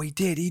grabbed Oh, he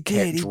did.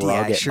 drug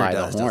Yeah, it sure by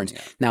does, the horns.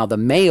 doesn't he? Now the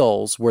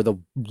males were the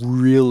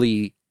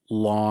really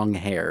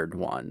long-haired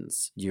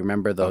ones. Do you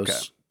remember those? Okay.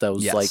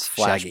 Those Yes, like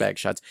shaggy. flashback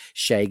shots,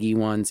 shaggy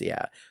ones.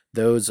 Yeah,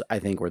 those I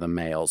think were the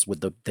males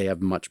with they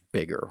have much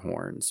bigger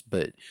horns,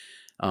 but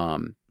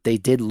they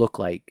did look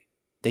like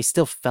they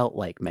still felt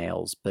like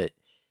males. But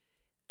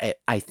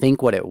I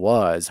think what it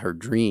was, her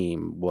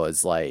dream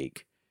was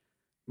like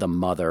the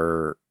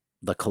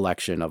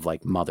collection of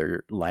like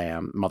mother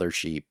lamb, mother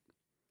sheep.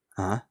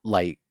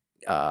 Like,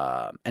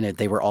 and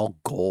they were all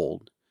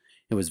gold.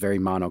 It was very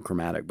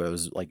monochromatic, but it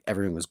was like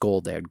everything was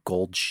gold. They had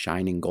gold,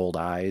 shining gold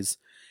eyes,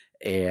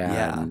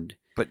 and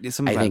but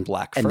some of them had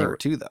black fur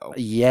too, though.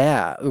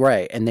 Yeah,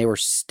 right. And they were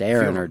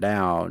staring her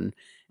down,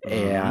 Mhm.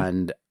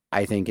 and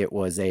I think it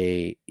was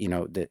there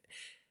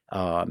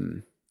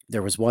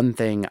was one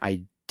thing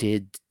I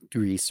did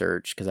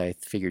research because I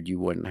figured you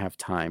wouldn't have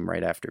time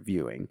right after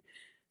viewing,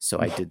 so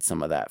I did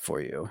some of that for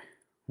you.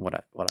 What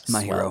a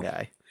My swell hero.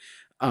 guy.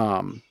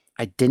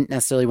 I didn't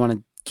necessarily want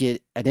to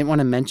I didn't want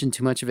to mention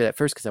too much of it at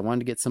first because I wanted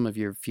to get some of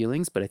your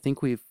feelings, but I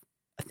think we've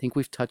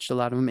touched a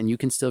lot of them, and you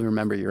can still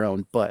remember your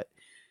own, but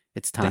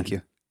it's time. Thank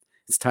you.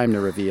 It's time to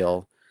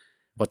reveal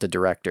what the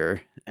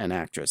director and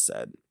actress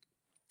said,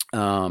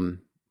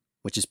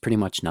 which is pretty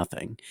much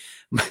nothing.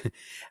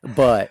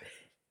 But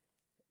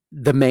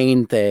the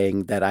main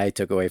thing that I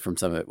took away from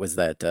some of it was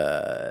that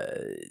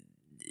the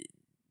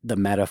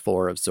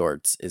metaphor of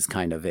sorts is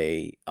kind of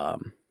a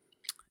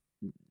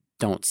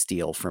don't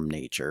steal from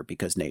nature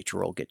because nature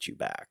will get you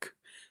back.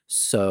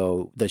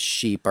 So the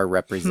sheep are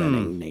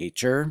representing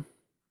nature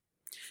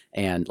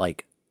and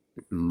like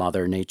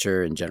mother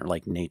nature in general,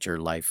 like nature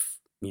life,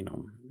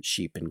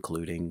 sheep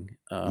including,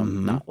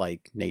 not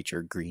like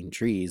nature green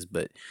trees,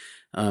 but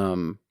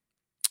but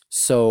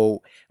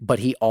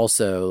he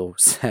also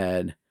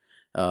said,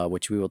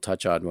 which we will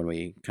touch on when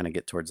we kind of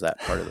get towards that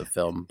part of the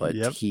film, but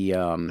he,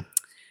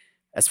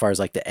 as far as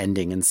like the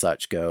ending and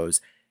such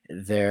goes,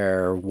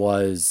 the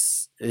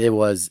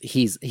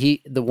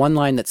one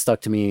line that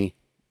stuck to me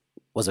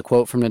was a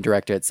quote from the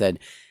director. It said,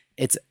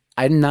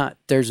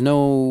 there's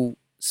no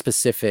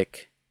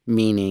specific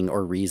meaning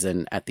or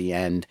reason at the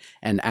end.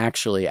 And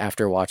actually,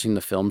 after watching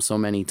the film so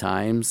many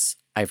times,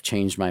 I've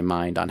changed my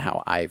mind on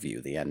how I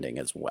view the ending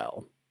as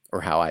well,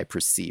 or how I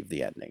perceive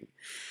the ending.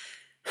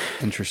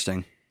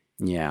 Interesting.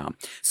 Yeah.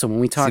 So when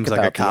we talk Seems like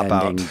a about the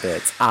cop-out. ending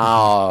bits,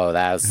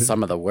 that's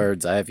some of the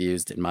words I've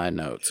used in my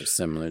notes are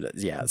similar to,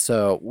 yeah.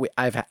 So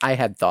I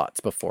had thoughts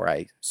before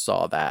I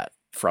saw that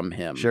from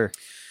him. Sure.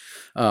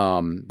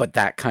 But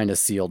that kind of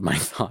sealed my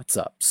thoughts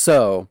up.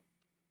 So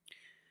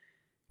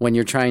when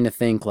you're trying to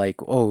think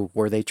like, oh,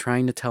 were they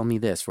trying to tell me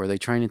this? Were they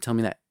trying to tell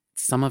me that?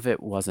 Some of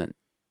it wasn't.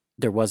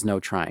 There was no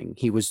trying.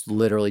 He was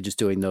literally just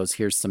doing those,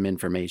 here's some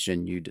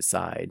information, you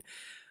decide.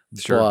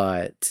 Sure.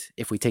 But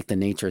if we take the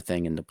nature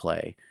thing into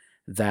play,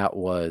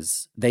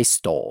 they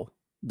stole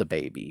the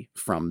baby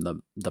from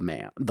the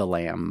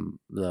lamb,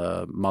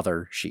 the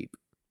mother sheep.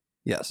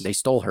 Yes. They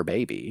stole her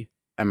baby.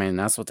 I mean,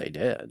 that's what they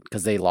did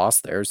because they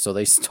lost theirs, so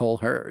they stole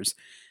hers.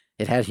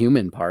 It had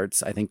human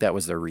parts. I think that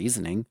was their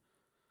reasoning.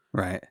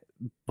 Right.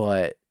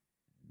 But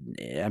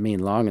I mean,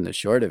 long and the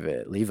short of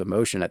it, leave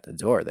emotion at the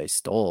door. They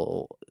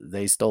stole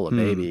a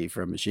baby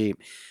from a sheep,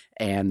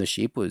 and the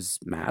sheep was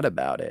mad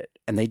about it.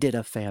 And they did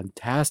a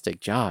fantastic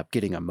job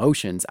getting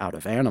emotions out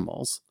of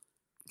animals.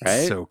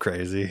 Right? So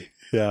crazy.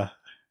 Yeah.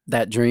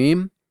 That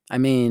dream. I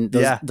mean,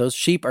 those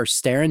sheep are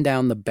staring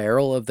down the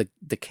barrel of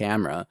the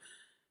camera,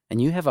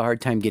 and you have a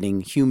hard time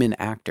getting human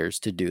actors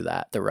to do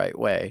that the right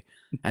way.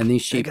 And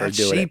these sheep are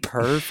doing it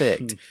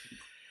perfect.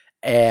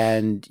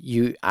 And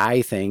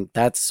I think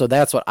that's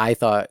what I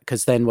thought.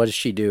 Because then what does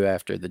she do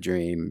after the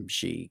dream?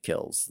 She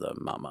kills the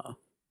mama.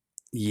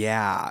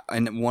 Yeah.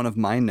 And one of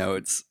my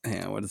notes,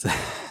 what is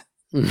that?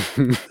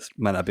 This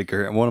might not be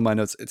correct. One of my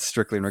notes, it's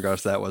strictly in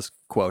regards to that, was,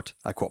 quote,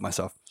 I quote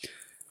myself,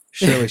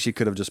 surely she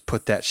could have just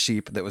put that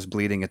sheep that was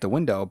bleeding at the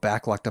window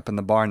back locked up in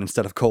the barn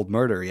instead of cold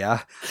murder,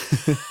 yeah?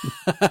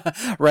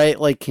 Right?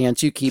 Like,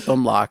 can't you keep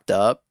them locked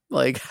up?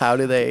 Like, how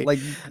do they... Like,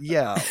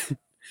 yeah.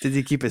 Did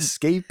he keep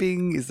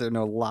escaping? Is there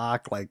no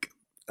lock? Like,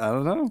 I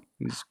don't know.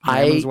 He's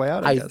hammering his way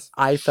out, I guess.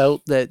 I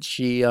felt that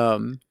she,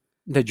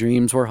 the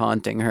dreams were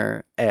haunting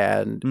her,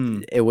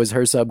 and it was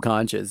her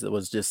subconscious. It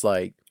was just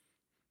like,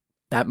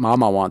 that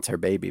mama wants her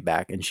baby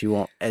back, and she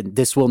won't, and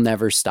this will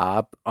never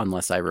stop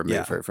unless I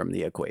remove her from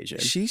the equation.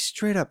 She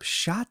straight up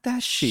shot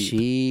that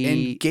sheep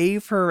and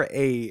gave her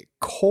a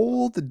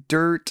cold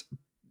dirt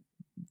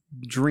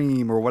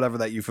dream, or whatever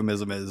that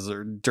euphemism is,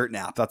 or dirt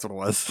nap. That's what it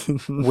was.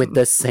 With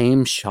the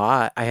same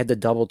shot. I had to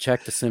double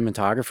check the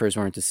cinematographers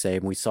weren't the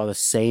same. We saw the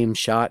same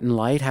shot in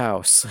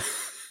Lighthouse.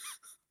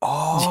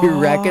 Oh, do you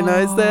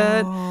recognize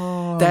that?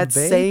 That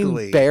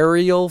vaguely. Same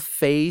burial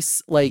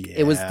face, like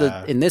it was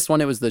in this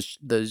one, it was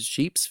the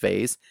sheep's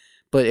face,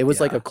 but it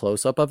was like a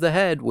close up of the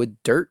head with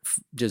dirt,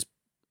 just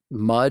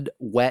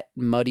wet,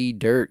 muddy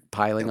dirt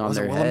piling on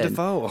their head.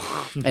 Dafoe.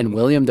 And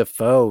William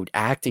Dafoe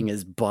acting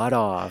his butt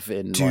off,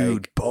 and dude,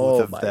 like,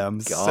 both of them,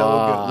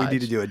 so good. We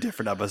need to do a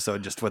different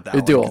episode just with that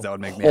one, because that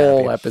would make me happy.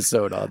 Whole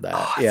episode on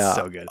that. Yeah,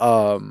 so good.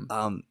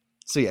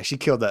 So yeah, she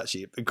killed that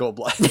sheep in cold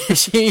blood.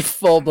 She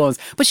full blown.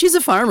 But she's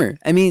a farmer.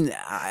 I mean,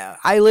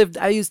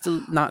 I used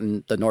to, not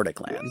in the Nordic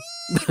land,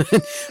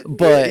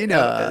 but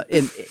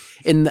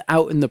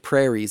out in the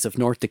prairies of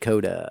North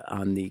Dakota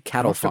on the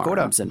cattle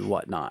farms and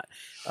whatnot,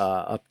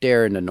 up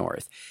there in the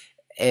north.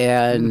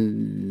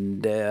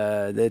 And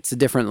it's a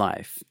different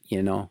life,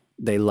 you know.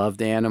 They love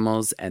the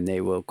animals, and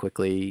they will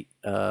quickly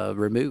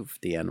remove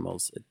the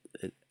animals.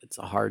 It's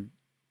a hard,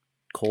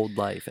 cold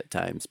life at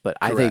times. But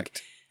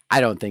I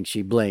don't think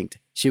she blinked.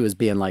 She was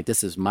being like,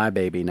 this is my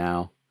baby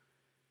now.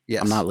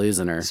 Yes. I'm not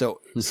losing her.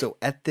 So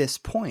at this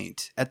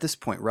point,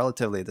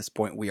 relatively at this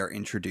point, we are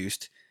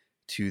introduced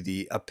to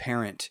the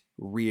apparent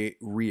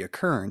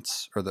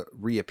reoccurrence, or the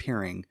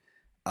reappearing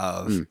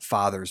of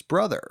father's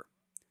brother,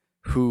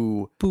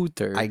 who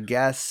Peter. I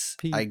guess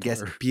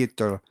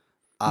Peter.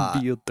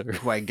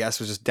 Who I guess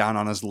was just down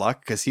on his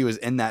luck, because he was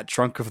in that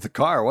trunk of the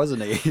car,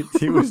 wasn't he?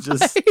 He was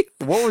just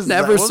what was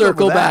never that?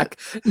 Circle back,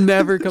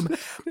 never come.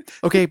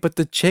 Okay, but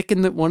the chick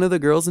in one of the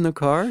girls in the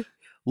car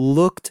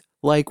looked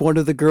like one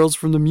of the girls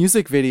from the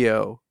music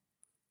video.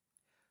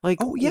 Like,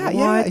 oh yeah,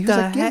 what He was the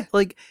like, heck?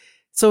 Like,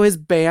 so his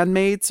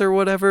bandmates or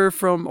whatever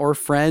or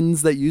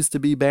friends that used to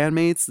be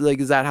bandmates,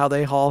 like, is that how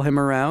they haul him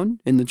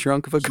around in the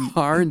trunk of a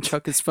car and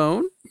chuck his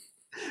phone?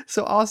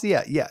 So also,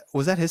 yeah,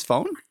 was that his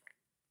phone?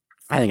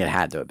 I think it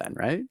had to have been,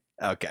 right?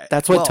 Okay.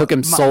 That's what took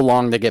him so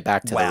long to get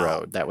back to the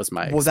road. That was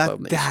my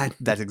explanation.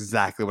 That's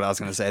exactly what I was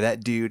going to say.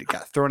 That dude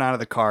got thrown out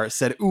of the car,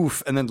 said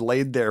oof, and then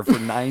laid there for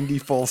 90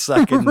 full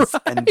seconds,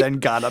 right. And then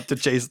got up to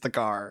chase the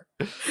car.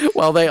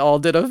 Well, they all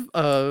did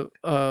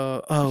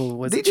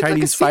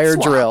Chinese fire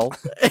drill.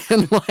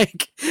 And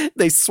like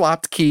they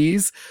swapped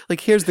keys. Like,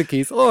 here's the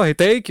keys. Oh, hey,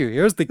 thank you.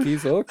 Here's the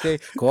keys. Okay.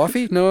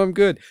 Coffee? No, I'm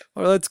good.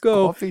 All right, let's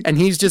go. Coffee. And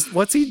he's just,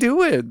 what's he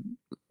doing?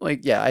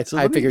 Like, yeah, I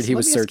figured he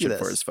was searching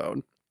for his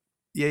phone.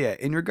 Yeah.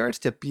 In regards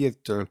to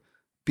Pietro,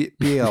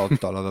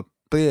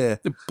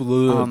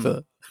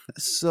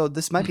 so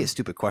this might be a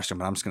stupid question,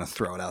 but I'm just going to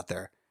throw it out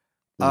there.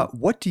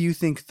 What do you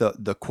think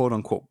the quote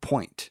unquote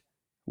point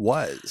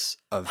was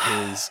of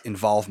his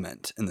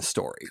involvement in the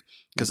story. Is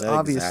Because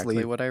that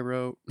exactly what I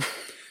wrote?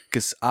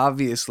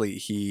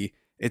 obviously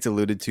it's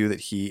alluded to that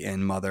he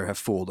and Mother have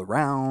fooled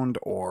around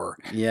or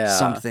Yeah.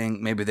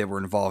 something. Maybe they were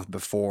involved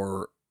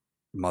before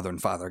Mother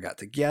and Father got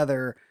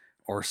together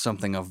or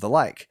something of the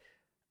like.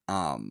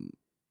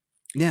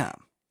 Yeah.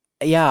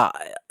 Yeah,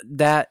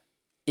 that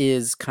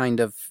is kind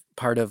of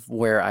part of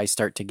where I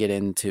start to get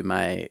into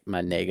my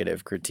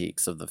negative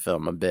critiques of the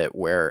film a bit,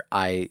 where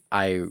I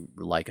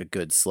like a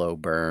good slow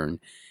burn.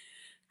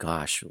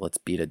 Gosh, let's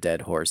beat a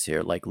dead horse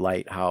here, like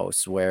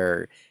Lighthouse,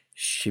 where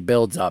she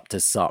builds up to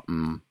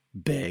something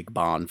big,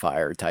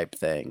 bonfire type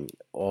thing.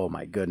 Oh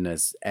my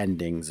goodness,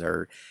 endings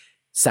are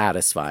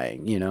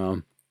satisfying, you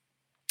know?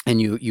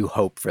 And you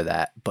hope for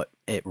that, but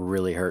it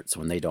really hurts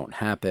when they don't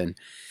happen.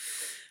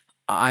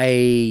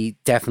 I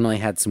definitely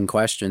had some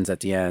questions at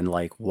the end,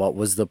 like what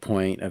was the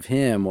point of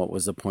him? What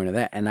was the point of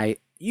that? And I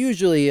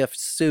usually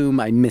assume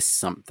I missed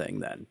something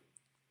then.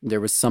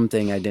 There was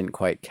something I didn't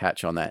quite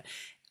catch on that.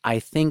 I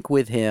think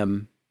with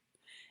him,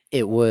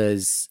 it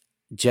was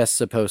just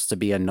supposed to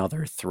be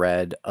another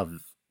thread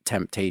of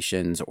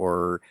temptations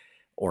or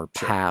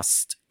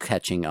past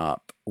catching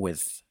up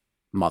with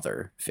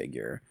Mother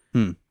figure.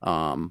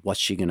 What's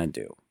she gonna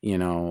do? You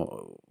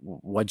know,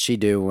 what'd she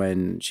do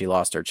when she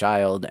lost her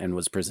child and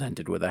was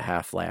presented with a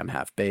half lamb,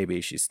 half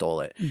baby? She stole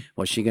it.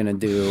 What's she gonna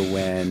do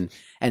when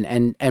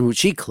and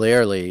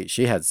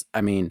she has,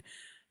 I mean,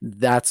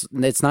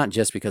 it's not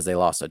just because they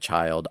lost a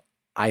child.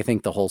 I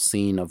think the whole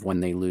scene of when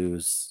they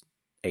lose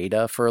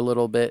Ada for a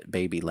little bit,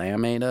 baby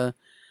lamb Ada,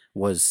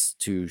 was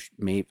to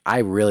me, I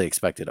really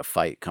expected a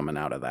fight coming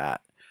out of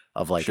that.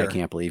 Of like, Sure. I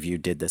can't believe you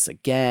did this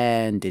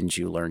again. Didn't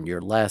you learn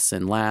your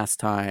lesson last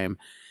time,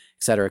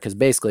 etc.? Because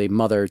basically,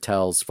 Mother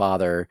tells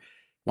Father,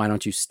 "Why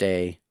don't you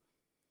stay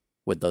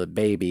with the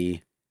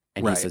baby?"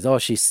 And Right. he says, "Oh,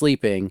 she's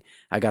sleeping.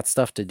 I got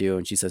stuff to do."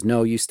 And she says,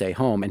 "No, you stay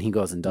home." And he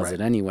goes and does Right.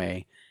 it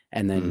anyway.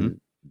 And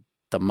then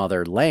the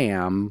mother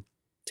lamb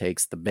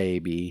takes the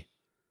baby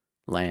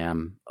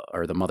lamb,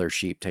 or the mother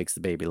sheep takes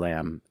the baby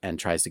lamb and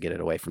tries to get it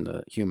away from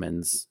the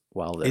humans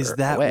while they're Is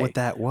that away. what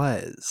that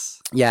was?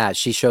 Yeah,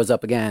 she shows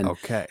up again.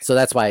 Okay. So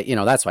that's why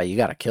you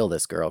got to kill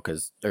this girl,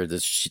 or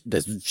this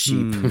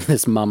sheep,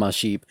 this mama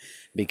sheep,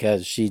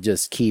 because she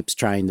just keeps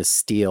trying to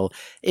steal.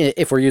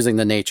 If we're using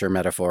the nature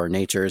metaphor,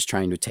 nature is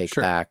trying to take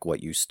back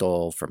what you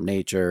stole from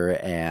nature,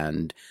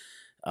 and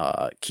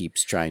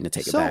keeps trying to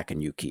take it back,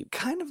 and you keep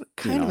kind of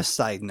a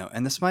side note,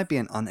 and this might be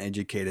an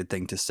uneducated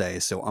thing to say.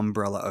 So,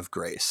 umbrella of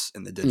grace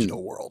in the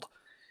digital world.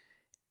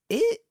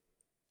 It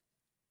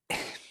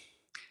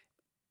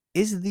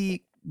is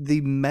the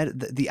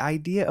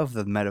idea of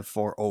the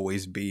metaphor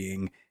always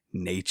being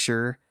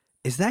nature.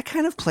 Is that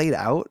kind of played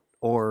out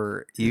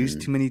or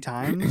used too many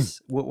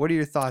times? What are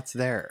your thoughts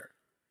there?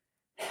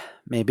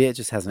 Maybe it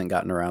just hasn't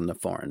gotten around the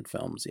foreign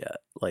films yet.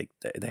 Like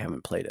they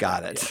haven't played it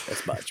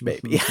as much.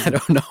 Maybe I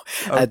don't know.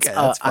 Okay,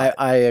 that's fine.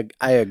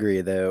 I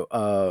agree though.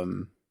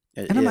 And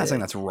I'm not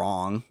saying that's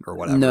wrong or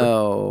whatever.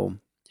 No,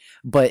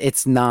 but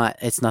it's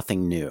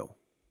nothing new.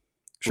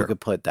 Sure. We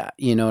could put that.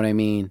 You know what I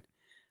mean?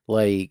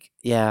 Like,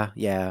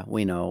 yeah,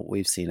 we know,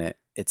 we've seen it.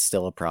 It's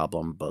still a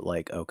problem, but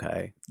like,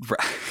 okay.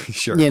 Right.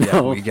 Sure. You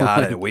know, we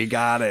got it. We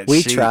got it.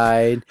 We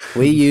tried.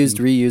 We used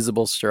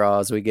reusable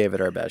straws. We gave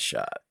it our best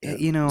shot.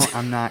 You know,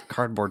 I'm not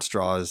cardboard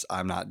straws.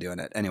 I'm not doing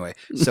it. Anyway,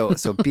 so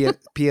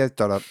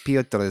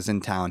Pietro is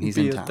in town. He's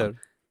in town.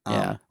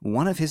 Yeah.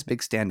 One of his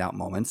big standout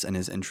moments in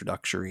his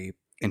introductory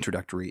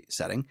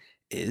setting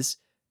is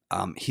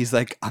he's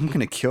like, I'm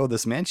gonna kill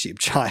this man sheep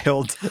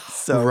child.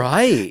 So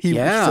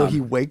so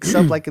he wakes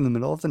up like in the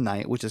middle of the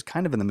night, which is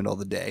kind of in the middle of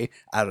the day.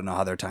 I don't know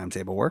how their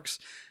timetable works.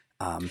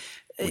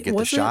 We get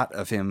the shot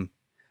of him.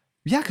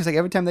 Yeah, because like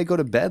every time they go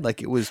to bed,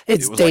 like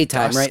it's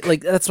daytime, like right?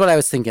 Like that's what I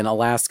was thinking.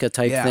 Alaska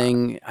type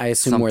thing. I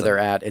assume where they're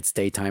at, it's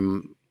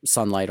daytime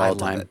sunlight all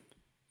the time.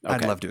 Okay.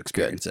 I'd love to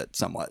experience it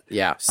somewhat.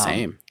 Yeah,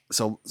 same.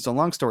 So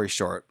long story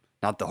short,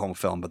 not the home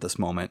film, but this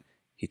moment,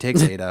 he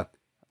takes Ada.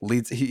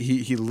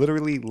 He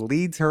literally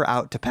leads her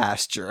out to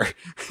pasture.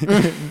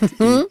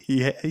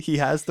 he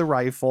has the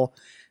rifle.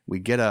 We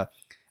get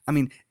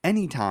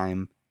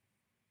anytime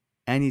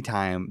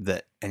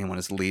that anyone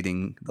is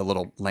leading the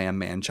little lamb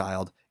man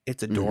child,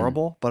 it's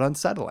adorable but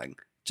unsettling,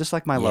 just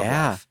like my love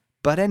life.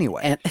 But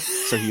anyway,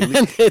 so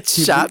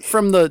it's shot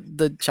from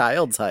the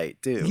child's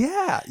height too.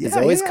 Yeah, it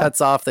always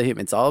cuts off the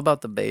human. It's all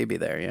about the baby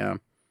there. Yeah,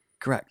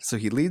 correct. So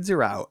he leads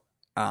her out.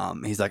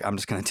 He's like, I'm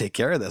just gonna take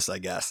care of this, I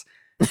guess.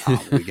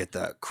 We get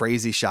the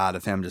crazy shot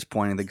of him just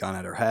pointing the gun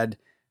at her head.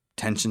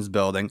 Tension's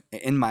building.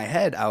 In my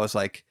head, I was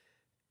like,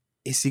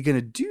 is he going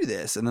to do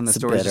this? And then the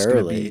story's just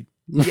going to be,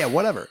 yeah,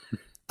 whatever.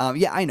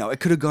 Yeah, I know. It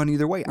could have gone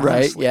either way,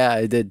 honestly. Right? Yeah,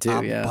 I did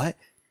too, yeah.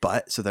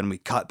 But, so then we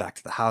cut back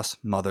to the house.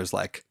 Mother's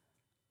like,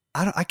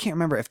 I can't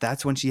remember if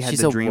that's when she had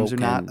the dreams or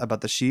not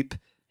about the sheep.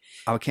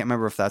 I can't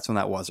remember if that's when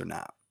that was or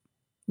not.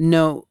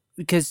 No,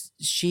 because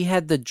she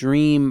had the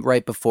dream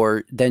right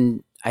before.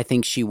 Then I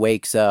think she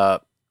wakes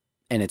up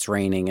and it's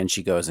raining, and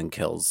she goes and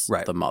kills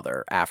the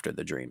mother after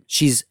the dream.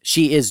 She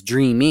is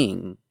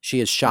dreaming. She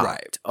is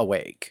shocked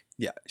awake.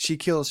 Yeah, she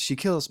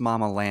kills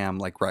Mama Lamb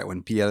like right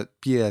when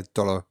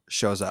Pietro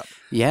shows up.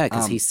 Yeah,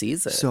 because he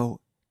sees it. So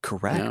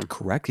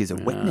correct. He's a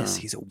witness.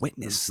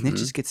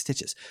 Snitches get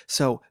stitches.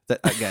 So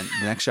again,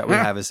 the next shot we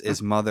have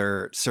is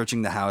mother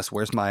searching the house.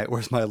 Where's my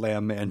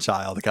lamb man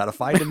child? Gotta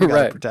find him.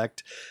 Gotta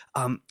protect.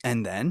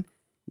 And then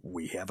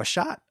we have a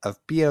shot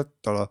of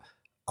Pietro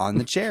on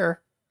the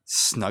chair,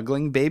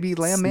 snuggling baby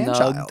lamb man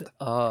child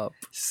up.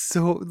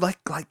 So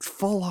like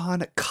full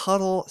on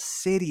cuddle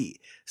city.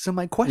 So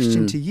my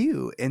question to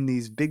you, in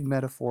these big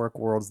metaphoric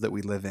worlds that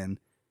we live in,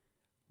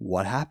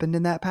 what happened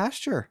in that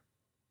pasture?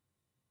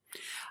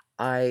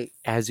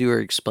 As you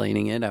were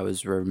explaining it, I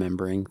was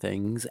remembering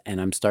things,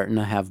 and I'm starting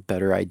to have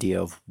better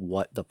idea of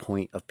what the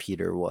point of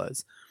Peter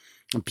was.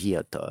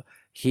 Pietro.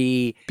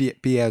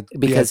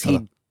 Because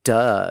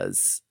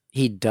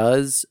he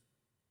does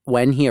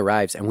when he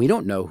arrives, and we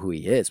don't know who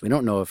he is. We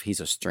don't know if he's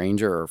a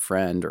stranger or a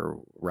friend or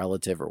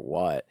relative or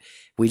what.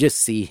 We just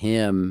see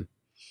him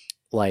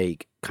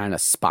like kind of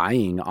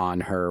spying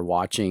on her,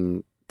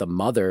 watching the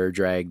mother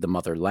drag the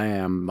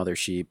mother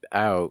sheep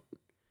out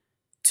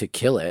to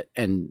kill it,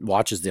 and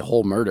watches the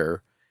whole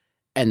murder,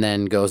 and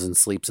then goes and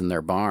sleeps in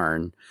their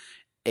barn.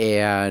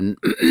 And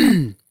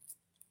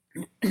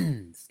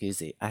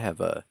excuse me,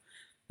 this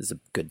is a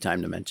good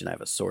time to mention I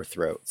have a sore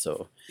throat,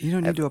 so you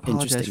don't need to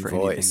apologize for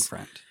anything,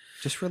 friend.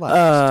 Just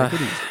relax.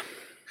 Take it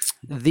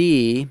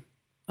easy.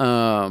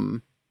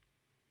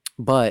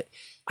 But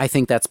I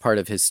think that's part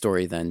of his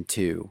story then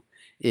too,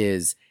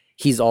 is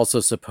he's also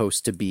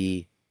supposed to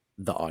be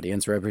the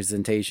audience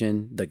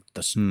representation,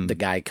 the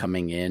guy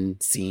coming in,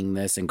 seeing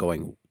this and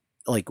going,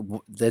 like,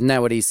 isn't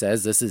that what he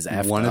says? This is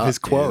effed one of up, his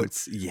dude.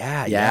 Quotes.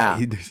 Yeah.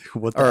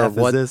 What the F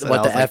is this?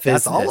 What the F is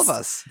that's all this? of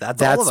us.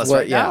 That's all of us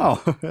right now.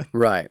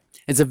 Right.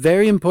 It's a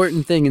very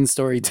important thing in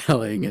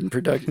storytelling and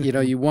production.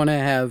 You want to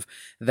have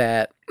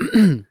that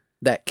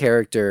that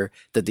character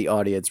that the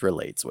audience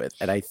relates with,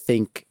 and I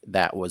think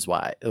that was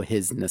why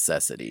his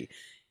necessity.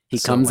 He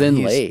comes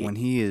in late. When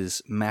he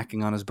is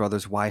macking on his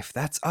brother's wife,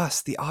 that's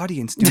us, the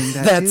audience, doing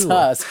that that's too.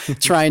 That's us,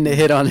 trying to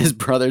hit on his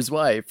brother's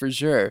wife, for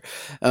sure.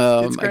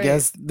 I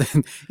guess,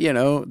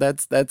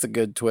 that's a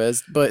good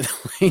twist. But,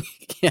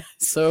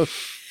 so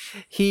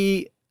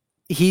he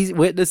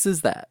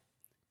witnesses that.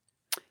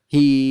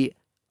 He's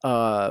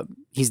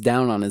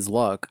down on his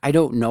luck. I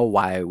don't know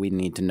why we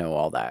need to know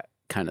all that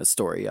kind of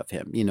story of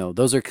him.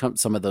 Those are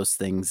some of those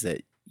things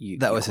that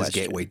that was his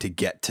gateway to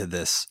get to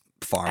this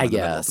farm, I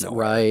guess,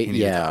 right?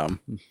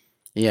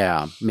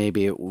 Yeah.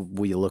 Maybe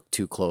we look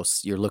too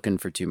close. You're looking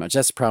for too much.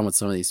 That's the problem with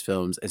some of these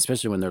films,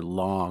 especially when they're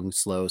long,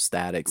 slow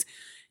statics.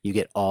 You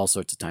get all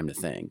sorts of time to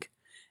think,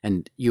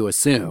 and you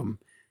assume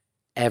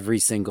every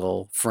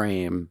single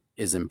frame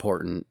is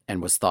important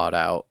and was thought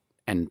out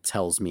and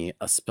tells me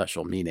a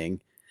special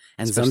meaning.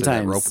 And especially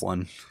sometimes that rope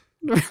one,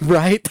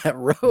 right? That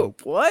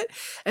rope, what?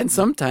 And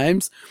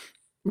sometimes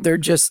they're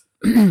just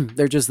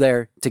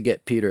there to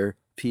get Pietro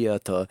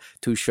to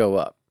show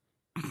up.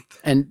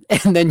 And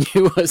then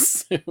you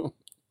assume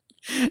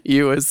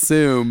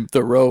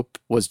the rope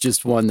was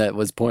just one that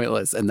was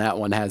pointless, and that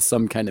one has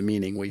some kind of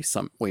meaning we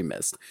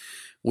missed.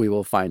 We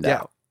will find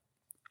out.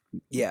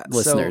 Yeah,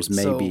 listeners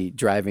may be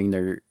driving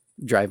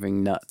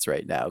nuts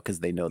right now because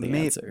they know the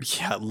answer.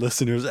 Yeah,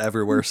 listeners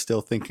everywhere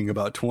still thinking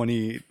about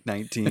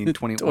 2019,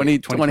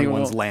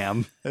 2021's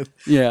Lamb.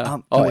 Yeah.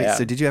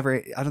 So did you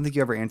ever? I don't think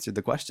you ever answered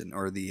the question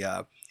or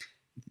the.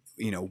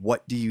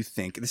 What do you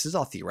think? This is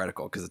all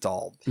theoretical because it's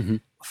all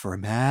for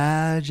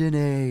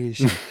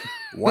imagination.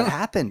 What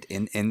happened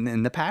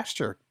in the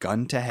pasture?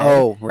 Gun to head.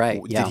 Oh, right.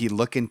 Did he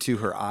look into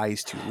her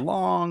eyes too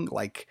long?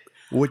 Like,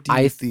 what do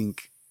you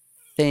think?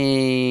 I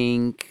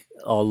think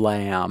a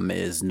lamb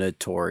is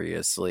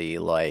notoriously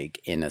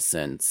like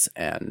innocence,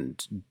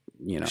 and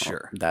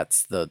sure.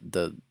 That's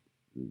the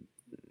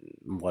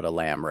what a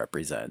lamb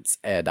represents.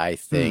 And I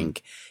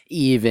think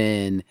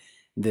even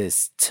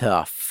this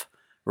tough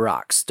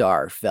rock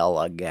star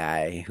fella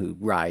guy who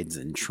rides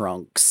in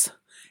trunks,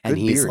 and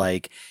good he's beard.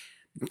 like,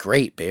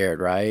 great beard,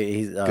 right?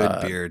 He's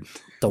good beard.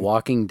 The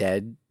Walking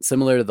Dead,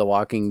 similar to the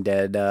Walking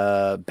Dead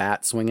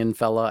bat swinging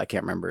fella. I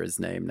can't remember his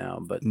name now,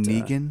 but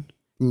Negan.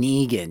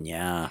 Negan,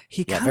 yeah.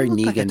 He kind of of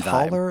looked like a Negan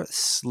taller,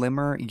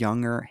 slimmer,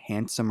 younger,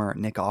 handsomer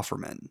Nick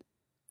Offerman.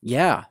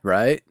 Yeah,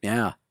 right?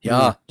 Yeah.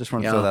 Yeah. Just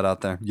want to throw that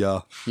out there.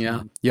 Yeah.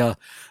 Yeah.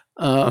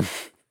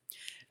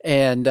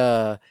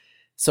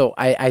 So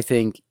I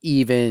think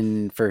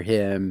even for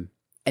him,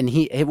 and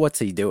what's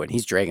he doing?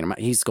 He's dragging him out.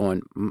 He's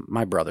going,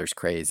 my brother's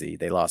crazy.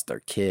 They lost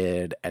their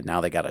kid, and now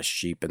they got a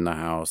sheep in the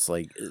house.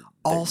 Like,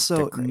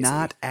 also they're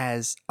not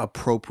as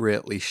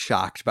appropriately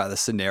shocked by the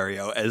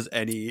scenario as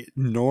any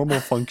normal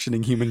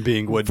functioning human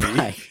being would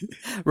be.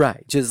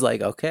 Right. Just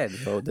like, okay,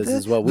 so this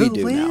is what we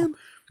do now.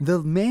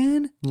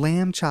 The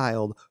lamb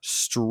child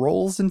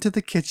strolls into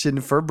the kitchen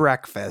for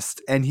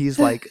breakfast, and he's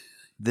like,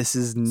 this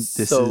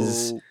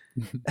is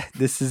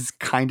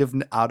kind of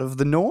out of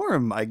the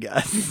norm, I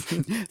guess.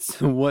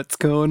 So what's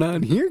going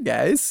on here,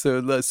 guys?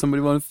 So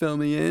somebody want to fill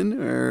me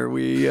in, or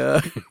we?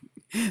 Is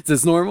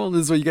this normal?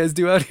 This is what you guys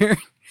do out here?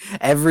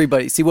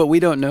 Everybody, see, what we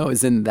don't know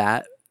is in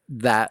that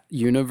that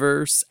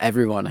universe,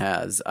 everyone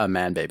has a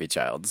man baby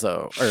child,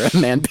 so or a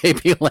man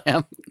baby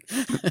lamb,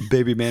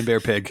 Baby man bear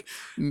pig.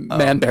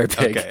 man bear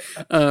pig.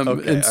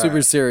 Okay. In Super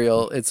right.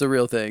 Serial, it's a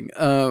real thing.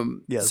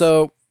 Yes.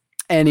 So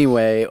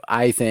anyway,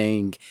 I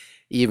think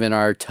even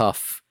our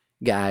tough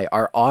guy,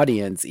 our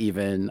audience,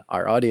 even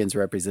our audience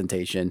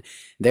representation,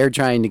 they're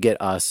trying to get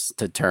us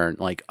to turn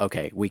like,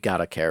 okay, we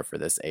gotta care for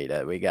this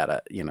Ada. We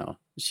gotta,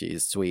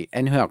 she's sweet,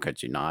 and how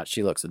could you not?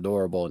 She looks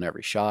adorable in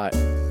every shot.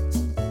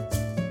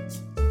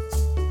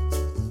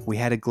 We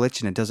had a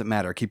glitch and it doesn't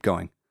matter. Keep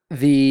going.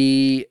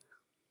 The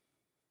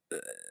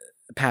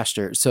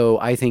pastor. So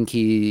I think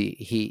he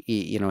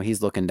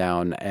he's looking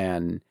down,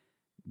 and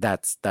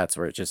that's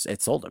where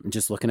it sold him.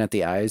 Just looking at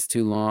the eyes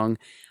too long.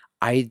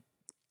 I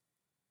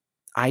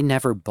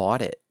never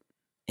bought it.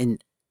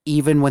 And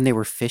even when they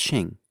were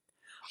fishing,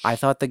 I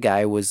thought the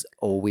guy was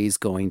always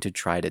going to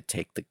try to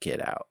take the kid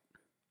out.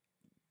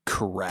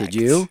 Correct. Did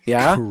you?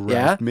 Yeah.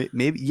 Correct. Yeah.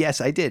 Maybe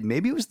yes, I did.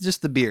 Maybe it was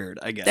just the beard,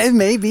 I guess. And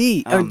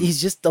maybe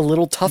he's just a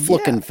little tough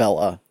looking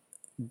fella.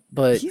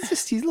 But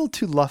he's a little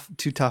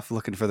too tough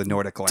looking for the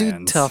Nordic lands.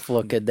 Too tough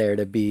looking there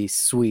to be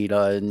sweet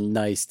and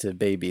nice to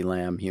baby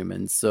lamb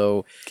humans.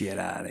 So get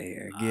out of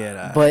here. Get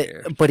out of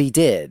here. But he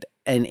did.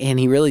 And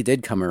he really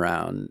did come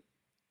around.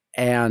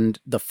 And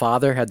the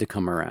father had to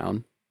come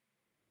around.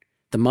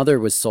 The mother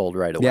was sold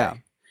right away. Yeah.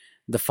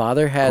 The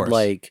father had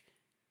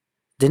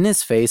didn't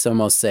his face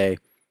almost say,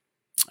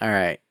 all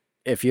right,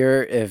 if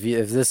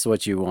this is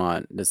what you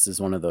want, this is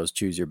one of those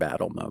choose your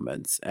battle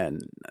moments,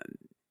 and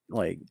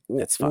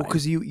it's fine. Well,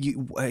 because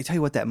I tell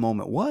you what that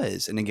moment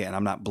was, and again,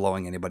 I'm not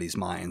blowing anybody's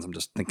minds. I'm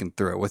just thinking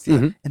through it with you.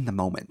 Mm-hmm. In the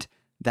moment,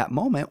 that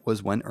moment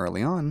was when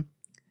early on,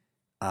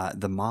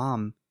 the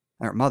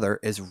mother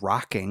is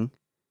rocking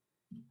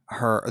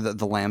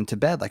the lamb to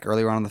bed, like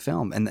earlier on in the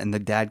film, and the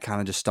dad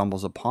kind of just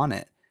stumbles upon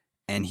it,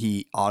 and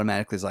he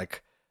automatically is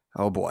like,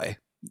 oh boy.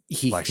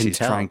 She's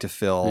trying to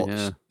fill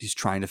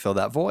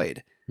that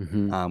void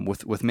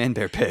with Man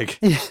Bear Pig.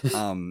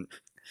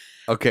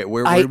 Okay,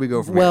 where do we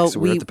go from here? So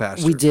we're at the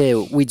pasture. We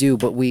do,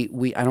 but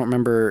we I don't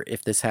remember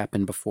if this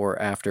happened before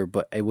or after,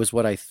 but it was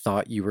what I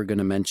thought you were going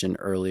to mention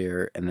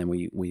earlier, and then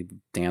we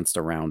danced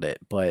around it.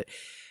 But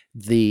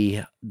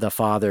the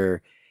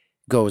father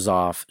goes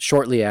off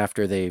shortly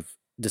after they've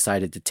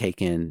decided to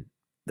take in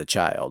the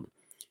child.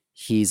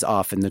 He's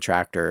off in the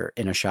tractor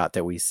in a shot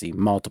that we see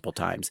multiple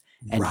times,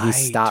 and he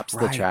stops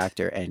the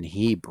tractor and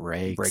he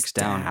breaks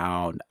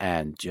down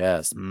and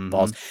just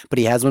balls. But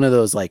he has one of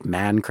those like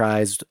man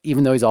cries,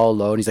 even though he's all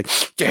alone. He's like,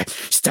 yeah,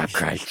 "Stop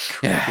crying,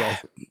 yeah,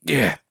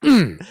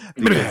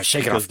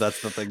 shake it off."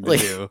 That's the thing to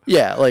do.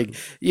 Yeah,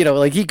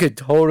 he could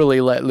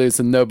totally let loose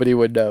and nobody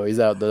would know.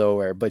 He's out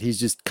nowhere, but he's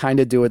just kind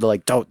of doing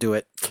like, "Don't do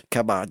it,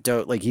 come on,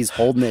 don't." Like he's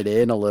holding it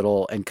in a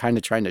little and kind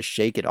of trying to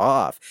shake it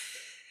off.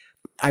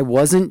 I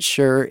wasn't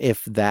sure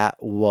if that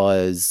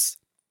was,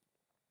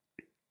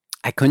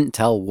 I couldn't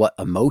tell what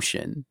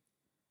emotion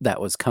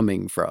that was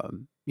coming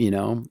from,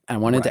 I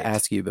wanted to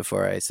ask you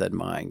before I said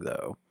mine,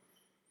 though.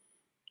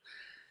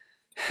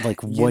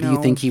 Like, what do you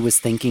think he was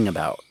thinking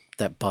about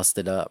that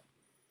busted up?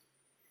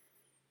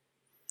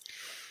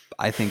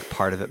 I think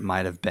part of it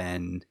might have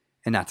been,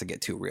 and not to get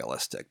too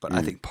realistic, but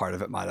I think part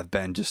of it might have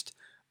been just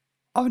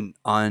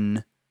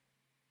unprocessed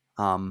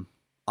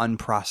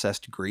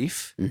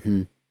grief.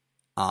 Mm-hmm.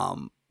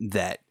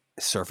 That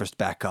surfaced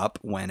back up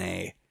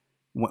when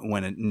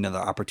another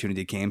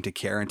opportunity came to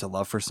care and to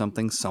love for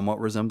something somewhat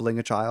resembling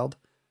a child.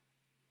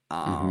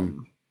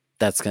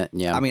 That's good.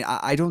 Yeah. I mean,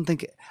 I don't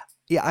think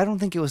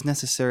it was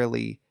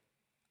necessarily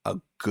a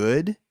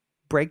good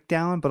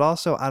breakdown, but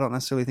also I don't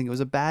necessarily think it was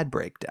a bad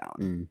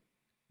breakdown.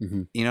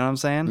 Mm-hmm. You know what I'm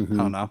saying? Mm-hmm.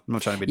 I don't know. I'm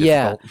not trying to be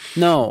difficult. Yeah.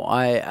 No,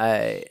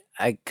 I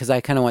because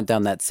I kind of went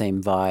down that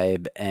same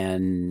vibe,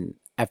 and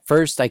at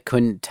first I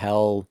couldn't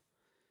tell.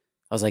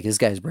 I was like, this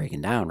guy's breaking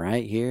down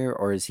right here,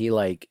 or is he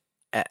like,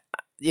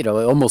 it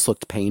almost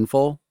looked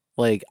painful.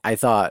 Like I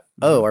thought,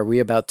 oh, are we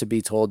about to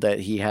be told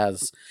that he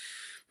has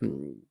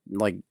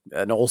like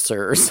an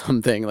ulcer or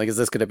something? Like, is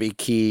this going to be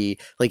key?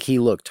 Like he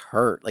looked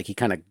hurt. Like he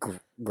kind of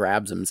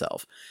grabs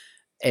himself.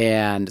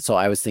 And so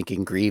I was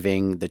thinking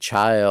grieving the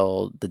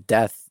child, the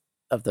death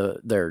of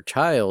their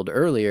child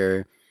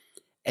earlier,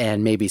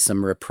 and maybe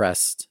some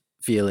repressed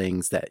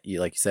feelings that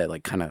like you said,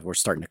 like kind of were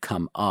starting to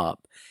come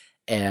up.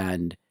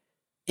 And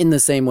in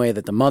the same way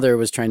that the mother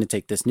was trying to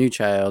take this new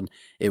child,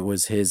 it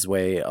was his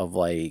way of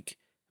like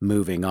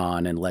moving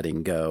on and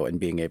letting go and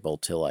being able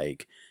to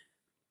like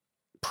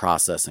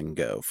process and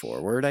go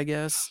forward, I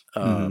guess.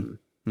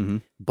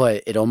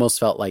 But it almost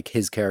felt like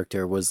his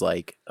character was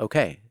like,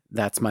 okay,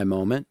 that's my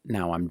moment.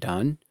 Now I'm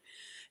done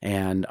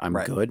and I'm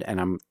good.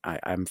 And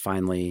I'm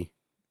finally,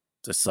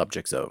 the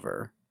subject's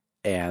over.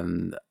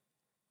 And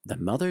the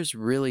mother's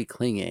really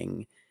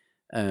clinging.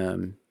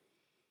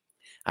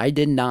 I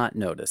did not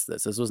notice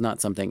this. This was not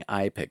something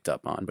I picked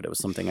up on, but it was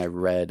something I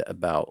read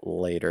about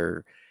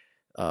later,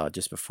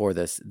 just before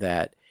this,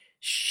 that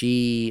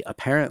she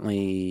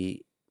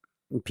apparently,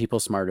 people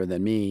smarter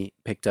than me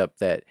picked up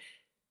that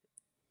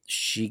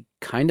she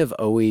kind of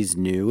always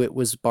knew it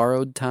was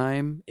borrowed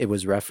time. It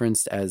was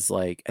referenced as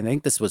like, I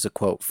think this was a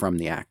quote from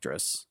the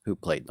actress who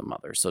played the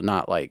mother, so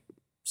not like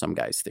some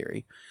guy's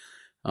theory,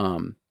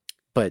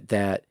 but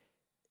that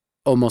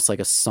almost like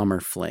a summer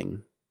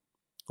fling,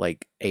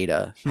 like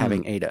Ada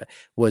having Ada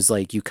was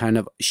like you kind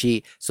of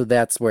so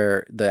that's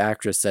where the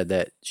actress said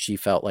that she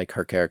felt like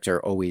her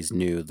character always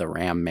knew the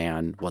Ram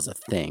Man was a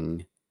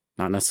thing,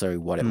 not necessarily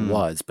what it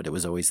was, but it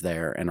was always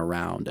there and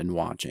around and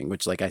watching,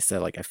 which like I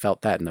said, like I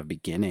felt that in the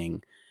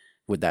beginning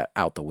with that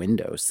out the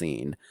window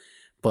scene,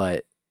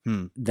 but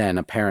then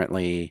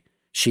apparently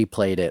she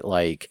played it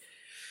like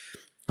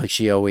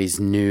she always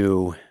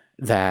knew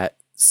that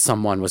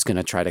someone was going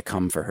to try to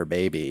come for her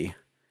baby.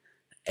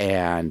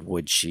 And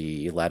would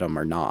she let him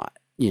or not,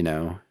 you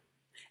know?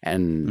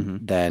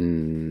 And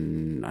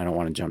then I don't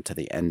want to jump to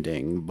the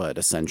ending, but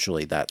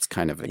essentially that's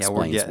kind of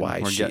explains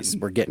why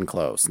we're getting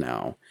close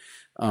now.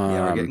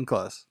 We're getting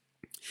close.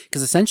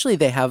 Because essentially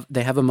they have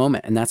a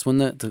moment, and that's when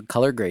the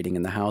color grading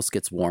in the house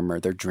gets warmer.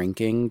 They're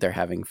drinking, they're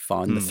having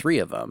fun. The three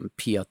of them,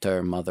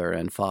 Piotr, mother,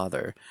 and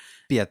father.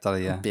 Pietro,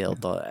 yeah.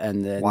 Pietro,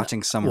 and then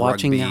watching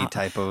rugby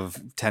type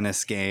of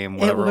tennis game,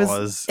 whatever it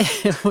was.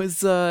 It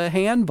was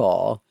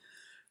handball.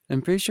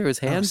 I'm pretty sure it was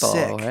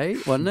handball,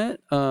 right? Wasn't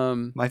it?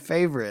 My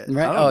favorite.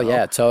 Right? Oh,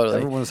 yeah, totally.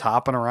 Everyone was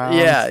hopping around.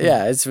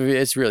 Yeah. It's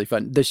really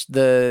fun.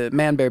 The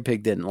man bear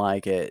pig didn't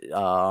like it.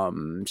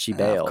 She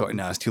bailed. Of course,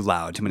 no, it's too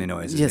loud. Too many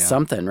noises. Yeah,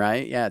 something,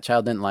 right? Yeah,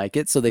 child didn't like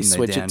it, so they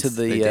switch it to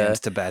the. They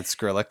danced to bad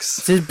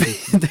Skrillex.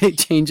 They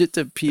change it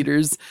to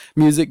Peter's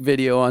music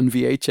video on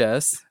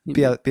VHS.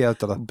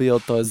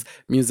 Pietro's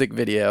music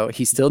video.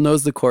 He still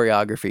knows the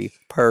choreography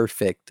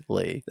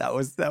perfectly. That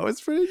was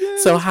pretty good.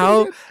 So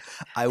how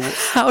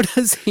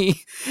does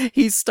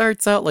he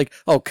starts out like,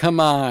 oh, come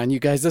on, you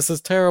guys, this is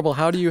terrible.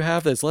 How do you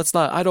have this?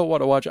 I don't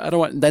want to watch it. I don't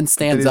want, then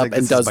stands up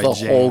and does the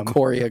whole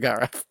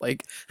choreograph.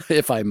 Like,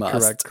 if I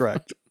must.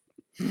 Correct.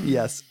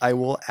 Yes, I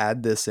will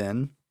add this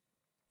in.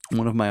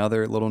 One of my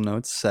other little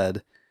notes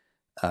said,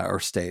 or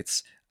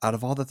states, out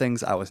of all the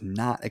things I was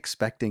not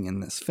expecting in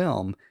this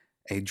film,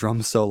 a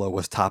drum solo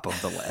was top of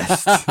the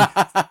list.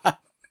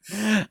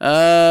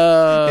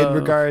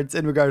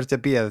 In regards to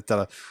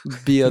Pietro,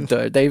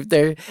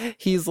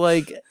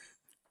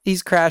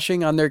 he's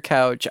crashing on their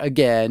couch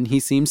again. He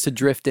seems to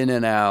drift in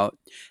and out,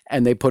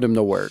 and they put him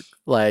to work.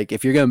 Like,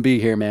 if you're gonna be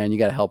here, man, you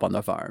got to help on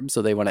the farm.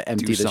 So they want to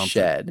empty the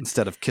shed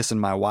instead of kissing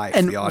my wife.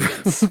 And the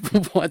audience.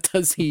 What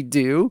does he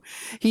do?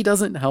 He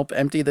doesn't help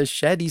empty the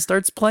shed. He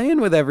starts playing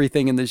with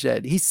everything in the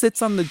shed. He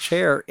sits on the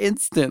chair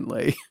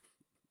instantly.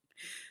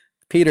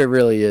 Peter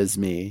really is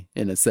me,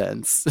 in a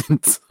sense,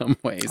 in some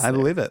ways. I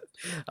believe it.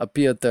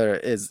 Piotr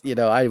is,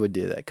 I would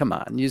do that. Come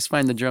on, you just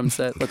find the drum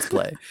set, let's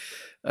play.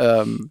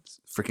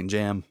 Freaking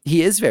jam.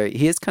 He is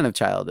kind of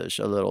childish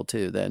a little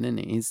too. Then, and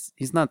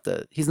he's not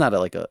a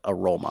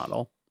role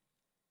model.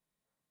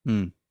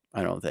 I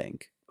don't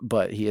think,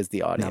 but he is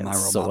the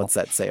audience. So model. What's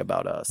that say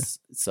about us?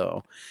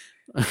 So,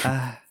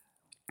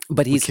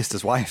 but he kissed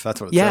his wife.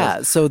 That's what it says.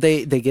 Yeah. So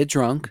they get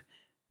drunk.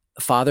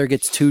 Father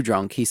gets too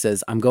drunk. He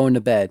says, "I'm going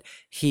to bed."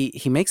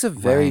 He makes a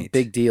very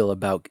big deal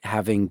about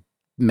having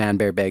man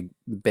bear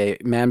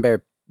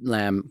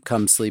lamb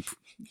come sleep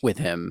with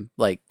him,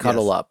 like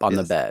cuddle up on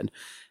the bed,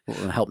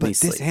 help me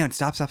sleep. Hang on,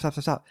 stop.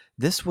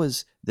 This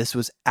was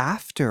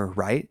after,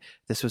 right?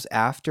 This was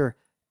after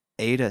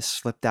Ada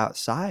slipped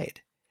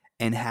outside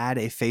and had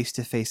a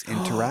face-to-face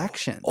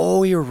interaction.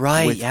 Oh, you're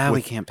right.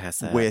 We can't pass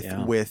that.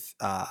 With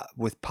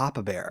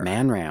Papa Bear,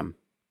 Man Ram.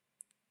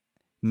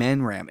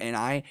 And Ram Man.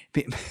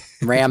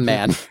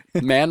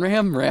 Man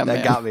Ram? Ram Man.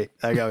 That got me.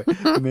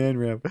 Man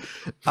Ram.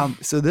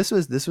 So this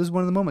was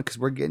one of the moments, because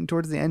we're getting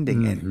towards the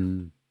ending,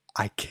 and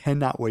I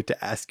cannot wait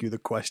to ask you the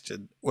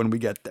question when we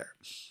get there.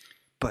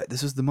 But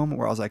this was the moment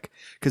where I was like,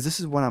 because this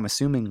is what I'm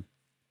assuming.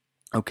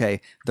 Okay,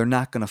 they're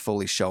not going to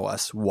fully show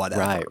us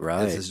whatever.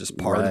 Right. This is just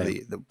part of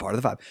the part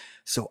of the vibe.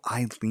 So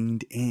I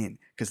leaned in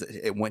because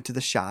it went to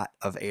the shot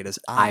of Ada's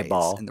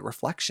eyeball and the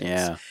reflections.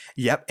 Yeah.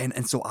 Yep.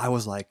 And so I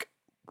was like,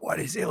 what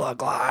does he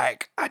look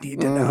like? I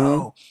need to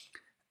know.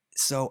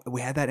 So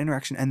we had that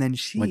interaction, and then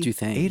What'd you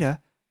think?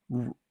 Ada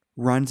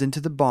runs into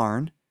the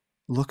barn,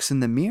 looks in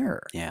the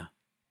mirror. Yeah.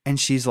 And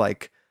she's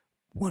like,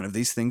 one of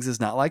these things is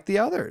not like the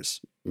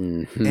others.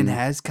 And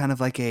has kind of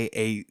like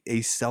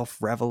a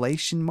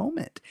self-revelation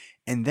moment.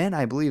 And then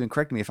I believe, and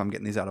correct me if I'm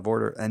getting these out of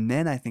order, and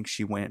then I think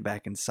she went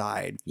back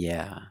inside.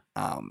 Yeah.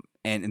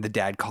 And the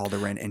dad called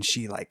her in, and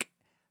she like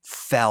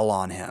fell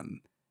on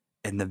him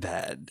in the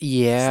bed.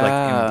 Yeah. It's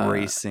like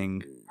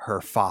embracing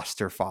her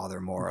foster father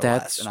more or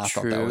less. And I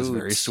thought that was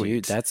very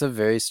sweet. That's a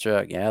very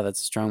strong,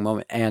 that's a strong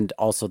moment. And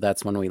also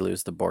that's when we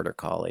lose the border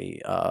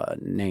collie,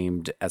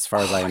 named, as far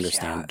as I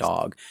understand,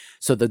 Dog.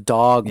 So the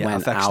dog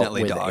went out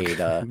with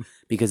Ada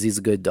because he's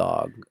a good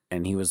dog,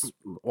 and he was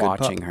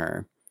watching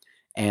her,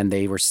 and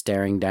they were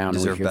staring down,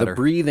 and we hear the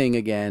breathing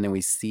again, and we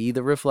see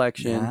the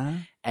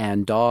reflection,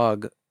 and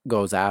Dog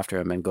goes after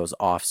him and goes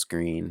off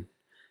screen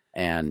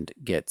and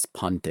gets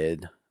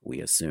punted,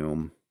 we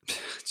assume,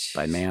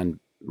 by Man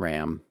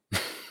Ram.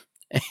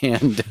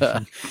 and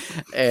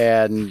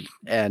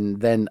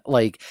and then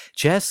like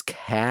just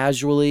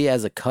casually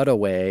as a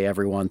cutaway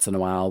every once in a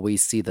while we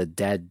see the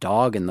dead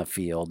dog in the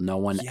field no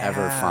one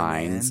ever Yeah,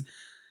 finds. man.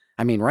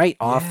 I mean, right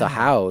off the Yeah.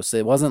 house.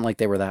 It wasn't like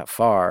they were that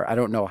far. I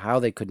don't know how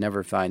they could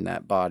never find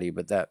that body,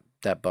 but that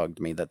bugged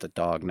me that the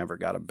dog never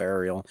got a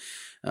burial.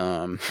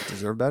 Um,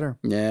 Deserve better.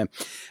 yeah,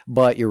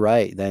 but you're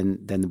right. Then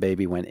the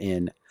baby went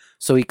in,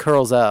 so he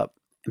curls up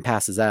and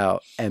passes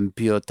out, and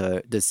Piotr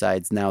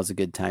decides now's a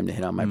good time to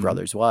hit on my Mhm.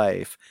 brother's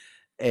wife.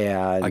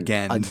 And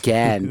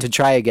Again. to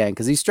try again,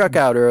 because he struck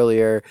out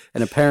earlier,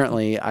 and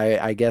apparently,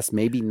 I guess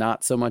maybe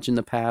not so much in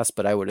the past,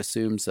 but I would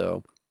assume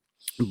so.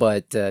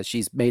 But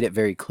she's made it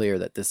very clear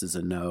that this is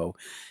a no.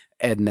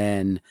 And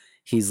then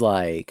he's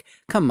like,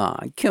 come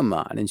on.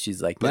 And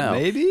she's like, But no.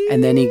 maybe.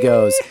 And then he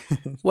goes,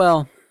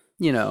 well,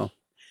 you know,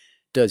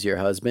 does your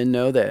husband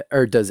know that,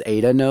 or does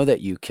Ada know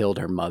that you killed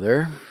her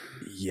mother?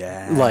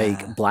 Yeah.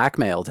 Like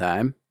blackmail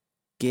time.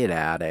 Get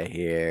out of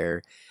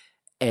here.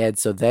 And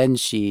so then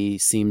she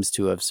seems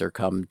to have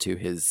succumbed to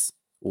his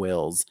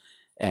wills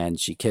and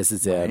she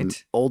kisses him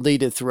Right. only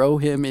to throw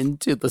him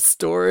into the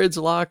storage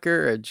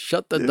locker and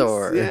shut the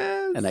door.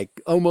 Yes. And I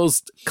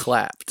almost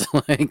clapped.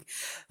 Like I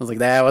was like,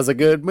 that was a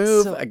good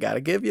move. So, I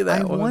gotta give you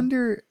that I one.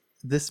 wonder.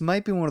 This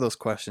might be one of those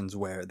questions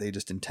where they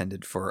just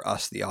intended for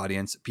us, the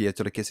audience,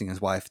 Pietro kissing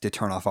his wife, to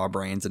turn off our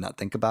brains and not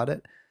think about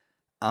it.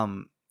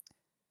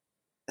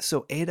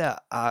 So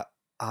Ada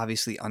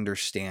obviously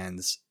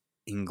understands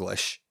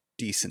English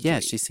decently. Yeah,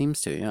 she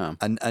seems to, yeah.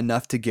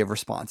 Enough to give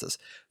responses.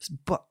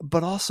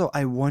 But also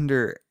I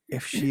wonder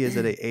if she is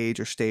at an age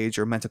or stage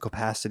or mental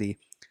capacity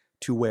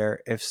to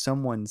where if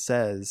someone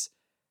says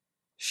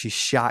she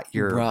shot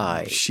your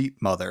Right. sheep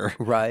mother,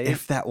 Right.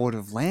 if that would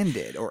have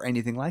landed or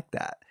anything like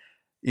that.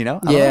 You know? I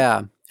don't know.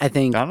 Yeah. I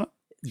think I don't know.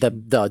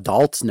 the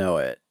adults know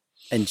it.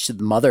 And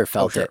the mother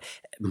felt sure. it.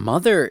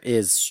 Mother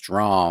is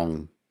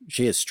strong.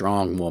 She is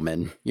strong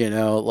woman, you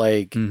know,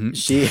 like Mhm.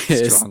 she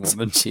is Strong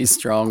woman. She's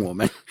strong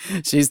woman.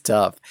 She's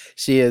tough.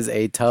 She is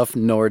a tough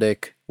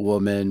Nordic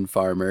woman,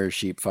 farmer,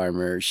 sheep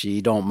farmer.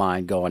 She don't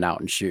mind going out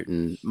and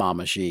shooting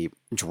mama sheep,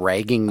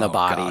 dragging the Oh,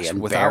 body gosh,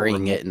 and without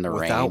burying it in the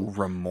without rain.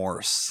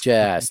 remorse.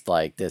 Just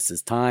like, this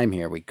is time,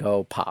 here we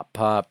go, pop,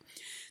 pop,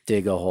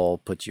 dig a hole,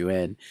 put you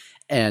in,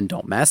 and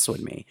don't mess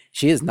with me.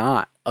 She is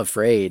not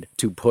afraid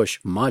to push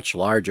much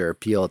larger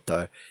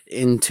Piotr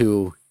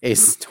into a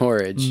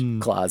storage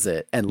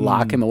closet and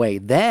lock him away,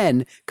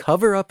 then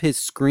cover up his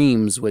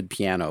screams with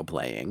piano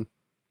playing.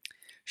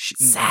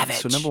 Savage.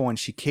 So number one,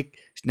 she kicked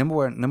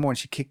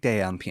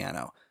A on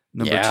piano.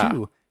 Number Yeah.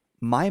 two,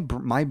 my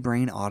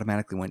brain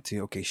automatically went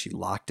to, okay, she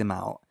locked him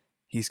out.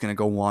 He's gonna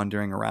go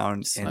wandering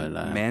around, So,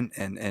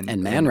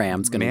 and Man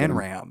Ram's gonna get him.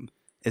 Ram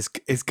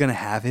is gonna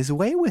have his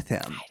way with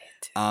him.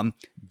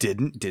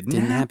 Didn't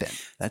happen.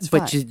 That's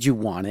fine. But did you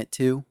want it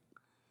to?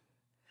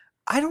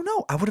 I don't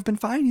know. I would have been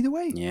fine either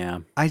way. Yeah.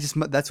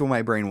 That's where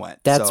my brain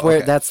went. That's So, where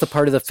okay. that's the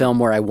part of the film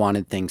where I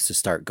wanted things to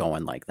start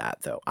going like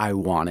that, though. I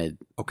wanted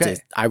Okay.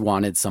 I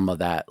wanted some of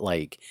that,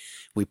 like,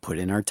 we put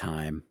in our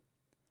time.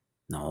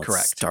 No,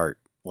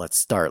 let's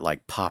start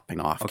like popping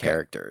off Okay.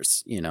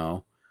 characters, you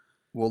know.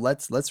 Well,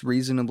 let's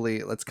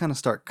kind of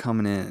start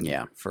coming in.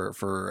 Yeah. For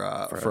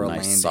a nice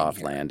landing soft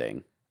here.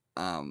 landing.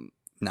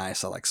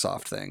 Nice. I like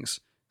soft things.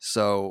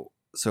 So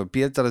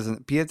Pietro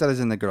is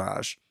in the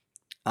garage.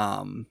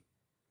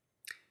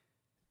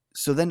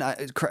 So then,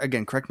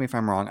 again, correct me if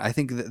I'm wrong. I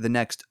think the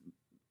next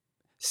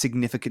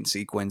significant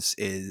sequence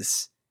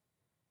is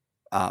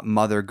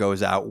mother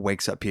goes out,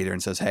 wakes up Peter,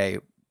 and says, "Hey,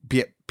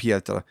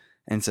 Pietro,"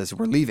 and says,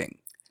 "We're leaving.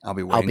 I'll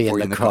be waiting I'll be for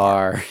in you the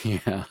car."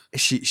 Yeah.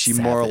 She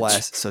more or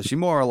Savage.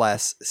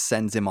 less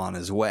sends him on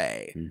his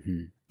way,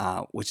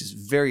 which is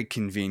very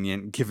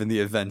convenient given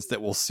the events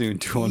that will soon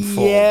to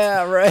unfold.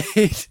 Yeah,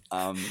 right.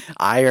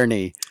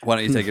 Irony. Why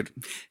don't you take it?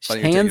 She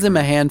hands him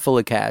a handful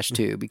of cash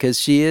too, because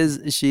she's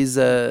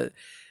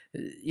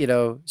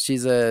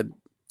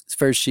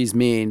first she's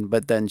mean,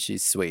 but then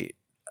she's sweet.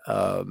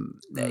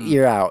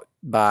 You're out.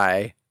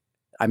 Bye.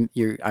 I'm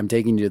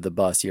taking you to the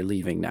bus. You're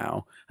leaving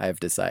now. I have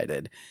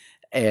decided.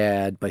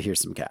 But here's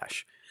some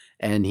cash.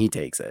 And he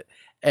takes it.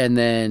 And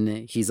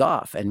then he's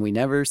off, and we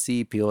never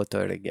see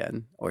Piotr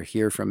again or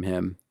hear from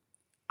him.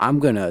 I'm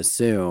going to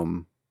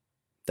assume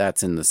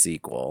that's in the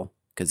sequel,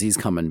 because he's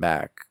coming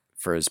back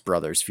for his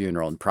brother's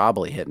funeral and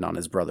probably hitting on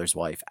his brother's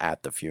wife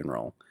at the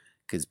funeral,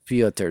 because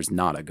Piotr's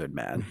not a good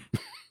man.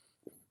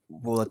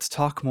 Well, let's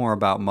talk more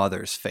about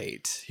Mother's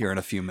fate here in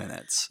a few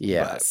minutes.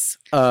 Yes.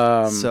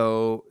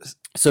 So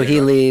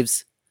he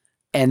leaves,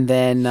 and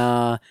then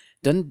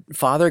doesn't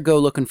father go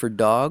looking for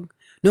dog?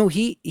 No,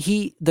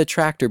 the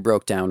tractor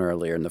broke down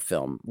earlier in the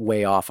film,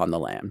 way off on the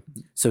land.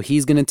 So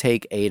he's going to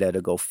take Ada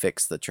to go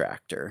fix the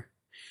tractor.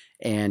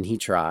 And he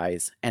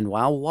tries. And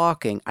while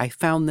walking, I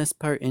found this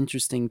part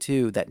interesting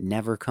too, that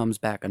never comes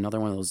back. Another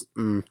one of those,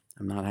 I'm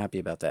not happy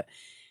about that.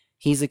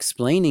 He's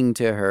explaining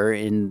to her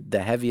in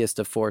the heaviest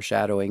of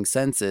foreshadowing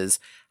senses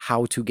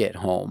how to get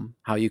home,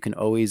 how you can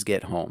always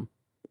get home.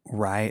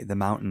 Right, the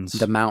mountains.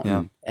 The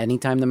mountain.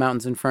 Anytime the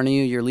mountain's in front of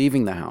you, you're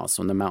leaving the house.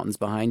 When the mountain's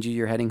behind you,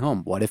 you're heading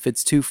home. What if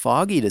it's too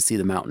foggy to see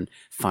the mountain?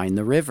 Find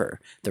the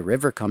river. The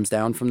river comes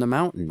down from the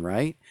mountain,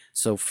 right?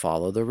 So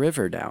follow the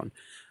river down.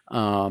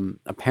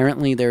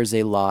 Apparently, there's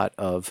a lot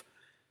of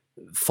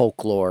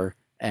folklore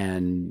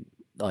and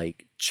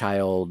like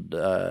child,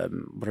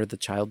 what are the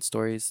child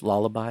stories?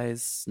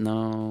 Lullabies?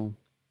 No,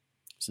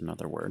 it's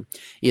another word.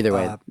 Either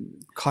way.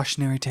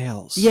 Cautionary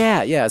tales.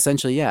 Yeah,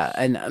 essentially, yeah.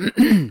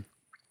 And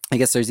I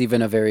guess there's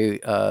even a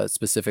very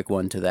specific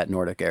one to that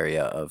Nordic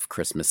area of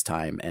Christmas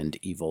time and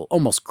evil,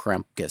 almost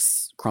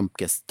Krampus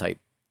type,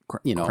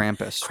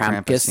 Krampus.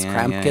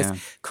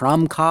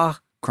 Kramka.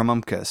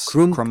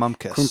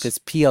 Krampus.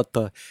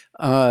 Piotr.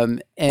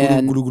 And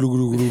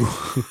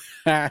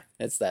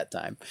it's that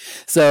time.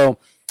 So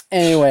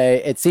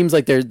anyway, it seems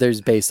like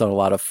there's based on a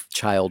lot of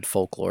child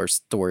folklore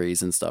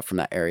stories and stuff from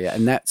that area.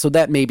 And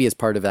that maybe is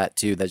part of that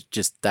too.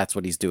 That's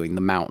what he's doing.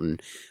 The mountain,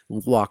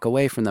 walk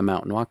away from the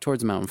mountain, walk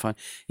towards the mountain,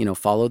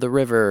 follow the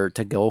river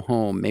to go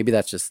home. Maybe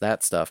that's just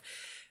that stuff.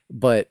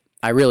 But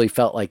I really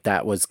felt like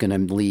that was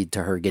going to lead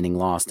to her getting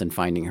lost and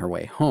finding her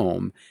way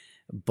home.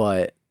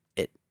 But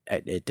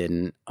it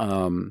didn't.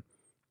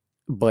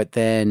 But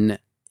then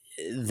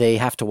they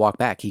have to walk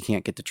back. He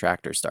can't get the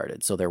tractor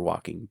started. So they're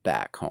walking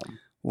back home.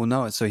 Well,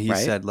 no. So he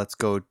said, let's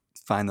go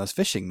find those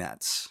fishing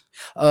nets.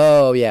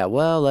 Oh, yeah.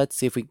 Well, let's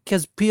see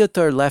because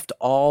Piotr left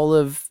all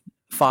of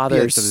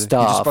Father's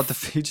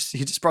stuff. He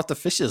just brought the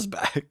fishes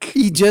back.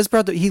 He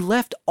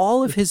left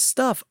all of his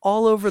stuff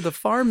all over the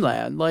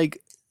farmland. Like,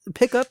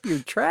 pick up your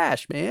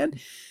trash, man.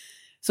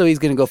 So he's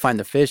going to go find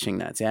the fishing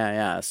nets.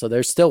 Yeah. So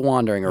they're still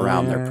wandering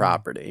around their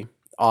property,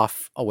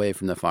 away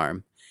from the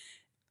farm.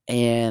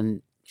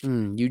 And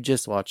you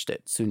just watched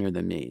it sooner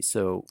than me,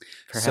 so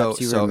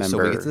perhaps you remember. So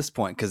we get to this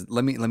point because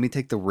let me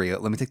take the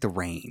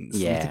reins.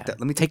 Yeah, let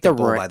me take the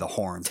bull by the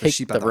horns. Take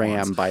the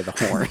ram by the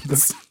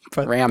horns.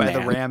 by the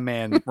ram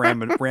man,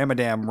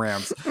 ramadam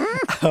rams.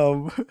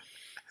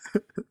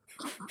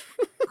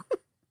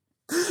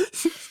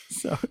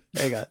 So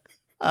hang on,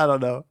 I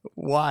don't know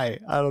why.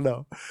 I don't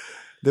know.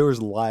 There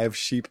was live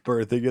sheep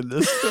birthing in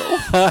this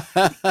film.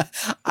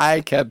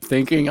 I kept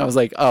thinking, I was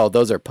like, oh,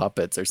 those are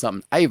puppets or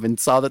something. I even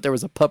saw that there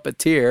was a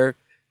puppeteer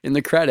in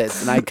the credits,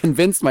 and I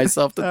convinced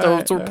myself that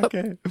those were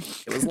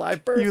puppets. It was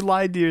live birth. You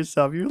lied to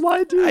yourself.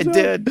 I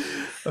did.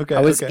 Okay. I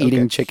was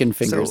eating chicken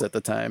fingers at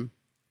the time.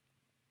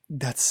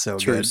 That's so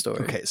True good. story.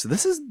 Okay, so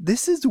this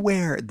is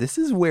where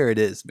it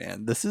is,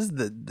 man. This is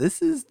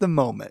the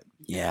moment.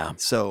 Yeah.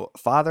 So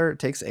father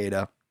takes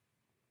Ada,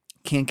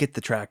 can't get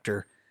the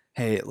tractor.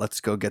 Hey, let's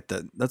go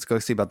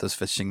see about those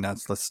fishing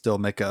nets. Let's still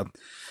make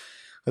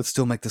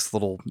this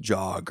little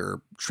jog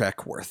or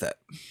trek worth it.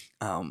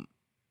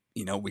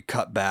 We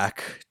cut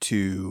back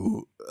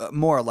to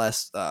more or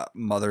less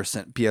mother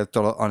sent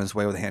Pietro on his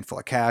way with a handful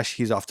of cash.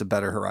 He's off to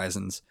better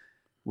horizons.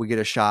 We get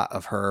a shot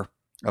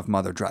of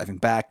mother driving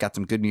back, got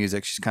some good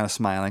music. She's kind of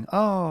smiling.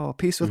 Oh,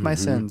 peace with my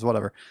sins,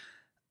 whatever.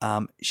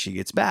 She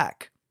gets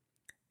back.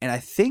 And I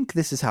think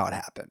this is how it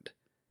happened.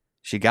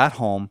 She got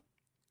home.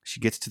 She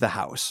gets to the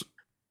house.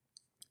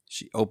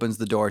 She opens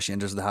the door. She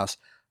enters the house.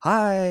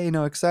 Hi,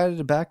 excited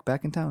to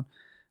back in town.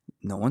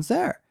 No one's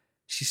there.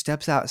 She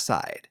steps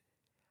outside.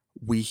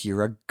 We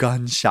hear a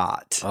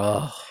gunshot.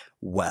 Oh.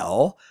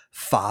 Well,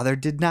 father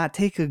did not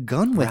take a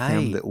gun with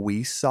him that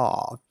we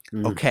saw.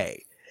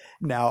 Okay.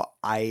 Now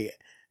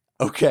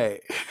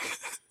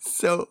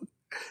So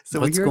what's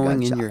we hear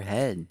going in your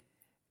head?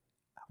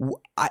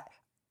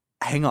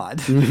 Hang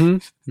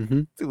on.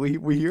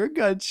 We hear a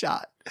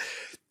gunshot.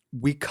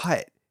 We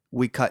cut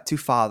to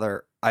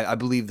father. I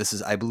believe this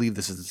is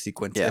the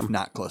sequence, if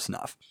not close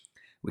enough.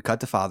 We cut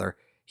to father.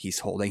 He's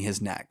holding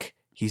his neck.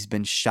 He's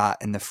been shot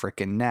in the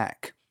frickin'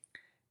 neck.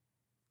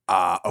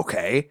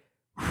 Okay.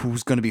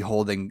 Who's going to be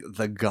holding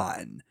the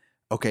gun?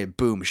 Okay,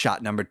 boom,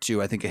 shot number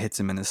 2. I think it hits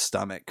him in his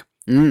stomach.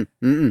 And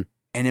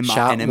in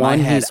my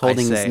head, he's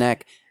holding his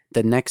neck.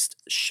 The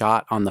next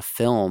shot on the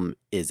film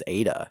is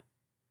Ada.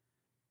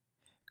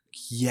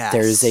 Yes.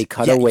 There's a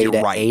cutaway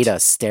to Ada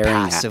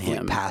staring at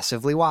him.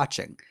 Passively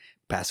watching.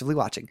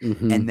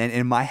 And then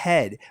in my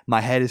head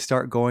is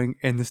start going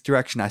in this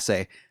direction. I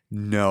say,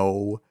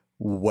 no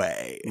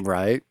way.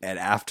 Right. And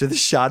after the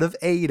shot of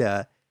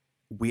Ada,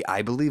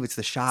 I believe it's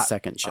the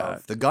second shot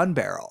of the gun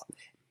barrel.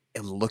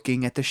 And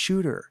looking at the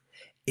shooter,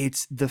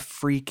 it's the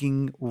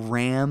freaking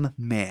Ram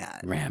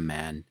Man. Ram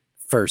Man.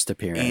 First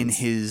appearance.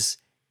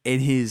 In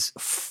his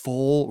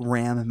full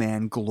Ram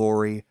Man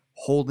glory,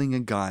 holding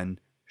a gun,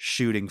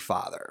 shooting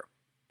father.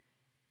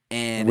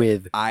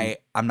 And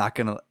I'm not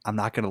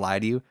gonna lie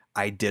to you.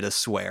 I did a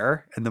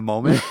swear in the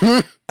moment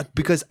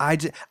because I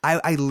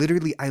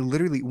literally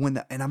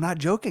and I'm not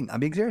joking. I'm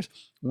being serious.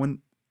 When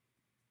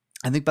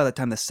I think by the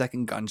time the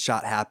second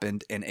gunshot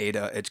happened and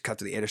it cut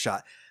to the Ada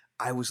shot,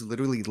 I was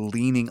literally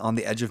leaning on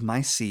the edge of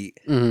my seat,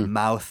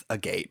 mouth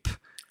agape,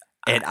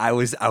 and I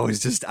was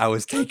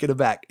taken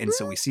aback. And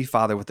so we see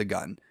father with the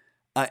gun,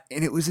 and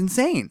it was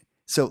insane.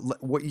 So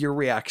what are your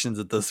reactions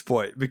at this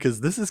point?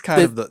 Because this is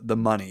kind of the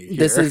money here.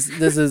 This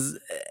is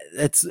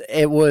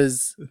it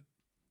was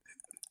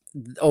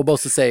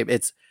almost the same.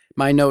 It's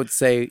my notes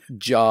say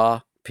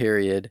jaw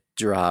period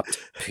dropped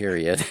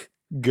period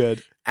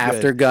Good.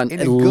 after gun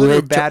In a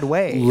good or bad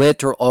way.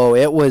 literal. Oh,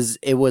 it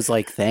was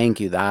like thank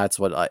you. That's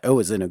what it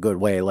was in a good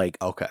way. Like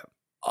Okay.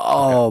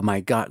 oh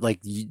my god, like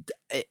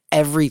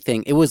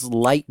everything. It was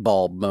light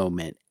bulb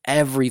moment.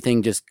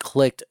 Everything just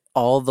clicked.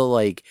 All the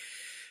like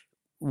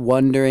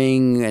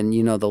wondering and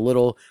the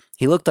little.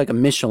 He looked like a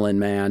Michelin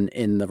man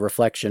in the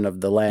reflection of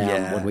the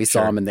lamb when we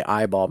saw him in the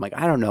eyeball. I'm like,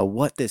 I don't know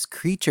what this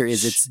creature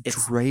is. It's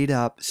straight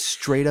up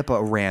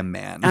a ram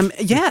man.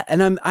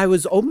 And I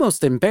was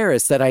almost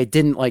embarrassed that I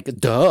didn't like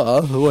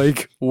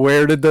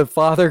where did the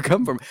father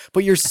come from?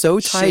 But you're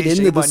so tied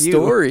into the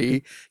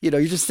story, you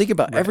just think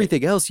about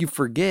everything else. You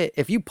forget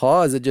if you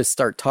pause and just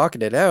start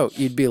talking it out,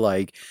 you'd be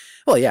like,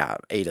 well, yeah,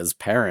 Ada's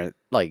parent,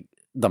 like.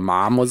 The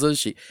mom was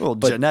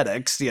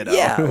genetics,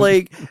 Yeah,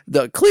 like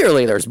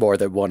clearly there's more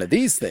than one of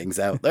these things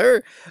out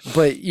there,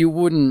 but you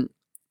wouldn't,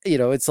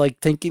 it's like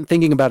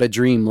thinking about a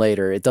dream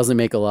later. It doesn't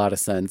make a lot of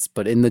sense,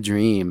 but in the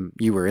dream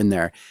you were in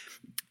there,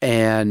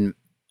 and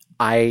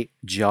I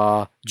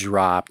jaw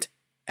dropped,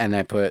 and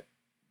I put,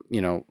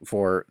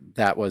 for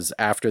that was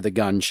after the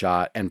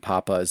gunshot and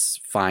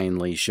Papa's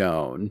finally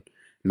shown.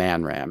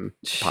 Man Ram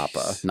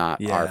Papa,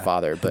 not our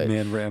father, but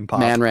Man Ram Papa.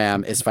 Man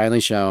Ram is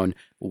finally shown.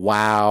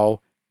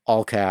 Wow.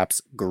 All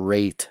caps,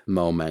 great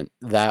moment.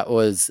 That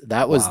was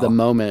the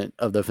moment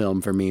of the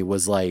film for me.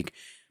 Was like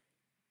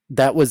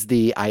that was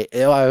I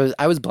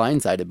was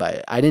blindsided by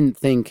it. I didn't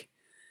think.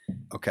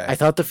 Okay. I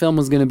thought the film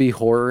was going to be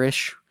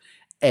horror-ish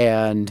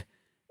and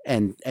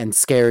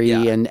scary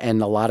and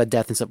a lot of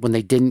death and stuff. When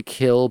they didn't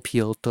kill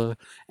Piotr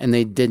and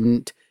they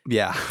didn't.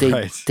 Yeah.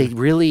 They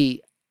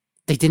really.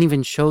 They didn't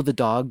even show the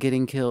dog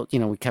getting killed.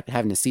 We kept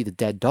having to see the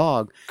dead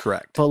dog.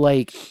 Correct. But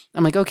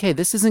I'm like, okay,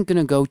 this isn't going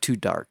to go too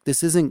dark.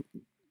 This isn't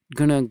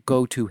gonna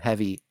go too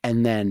heavy,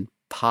 and then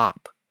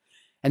pop.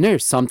 And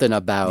there's something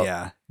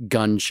about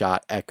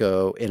gunshot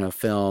echo in a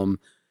film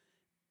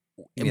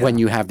when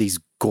you have these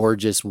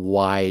gorgeous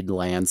wide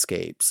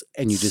landscapes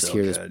and you just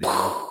hear this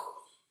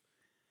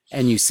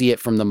and you see it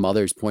from the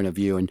mother's point of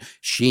view, and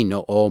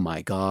oh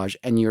my gosh.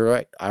 And you're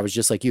right, I was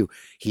just like you,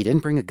 he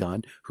didn't bring a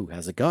gun. Who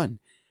has a gun?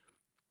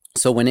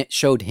 So when it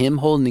showed him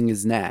holding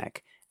his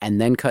neck and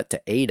then cut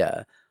to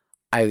Ada,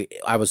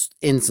 I was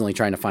instantly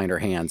trying to find her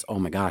hands. Oh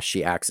my gosh,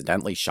 she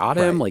accidentally shot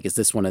him. Like, is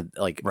this is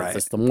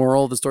this the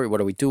moral of the story?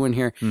 What are we doing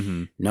here?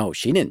 Mm-hmm. No,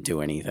 she didn't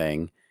do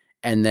anything.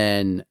 And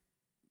then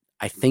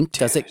I think,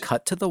 does it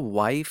cut to the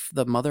wife,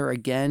 the mother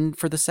again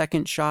for the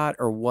second shot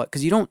or what?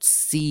 Because you don't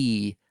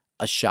see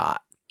a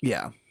shot.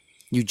 Yeah.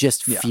 You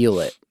just feel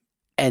it.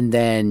 And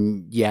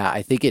then,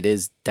 I think it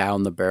is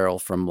down the barrel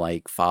from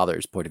like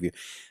father's point of view.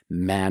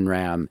 Man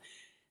Ram,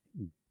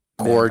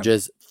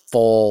 gorgeous.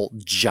 Full,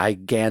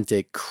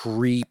 gigantic,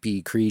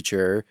 creepy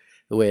creature,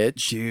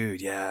 which,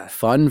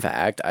 fun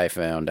fact I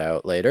found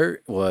out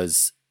later,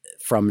 was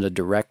from the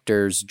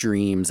director's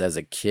dreams as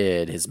a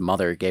kid. His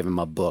mother gave him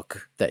a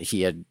book that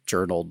he had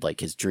journaled like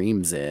his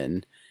dreams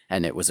in,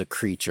 and it was a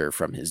creature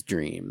from his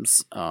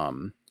dreams.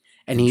 And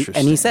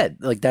he said,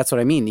 like, that's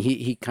what I mean.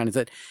 He kind of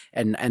said,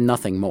 and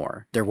nothing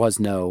more. There's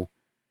no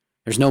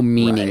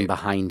meaning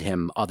behind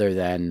him other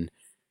than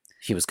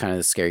he was kind of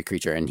the scary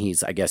creature, and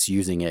he's, I guess,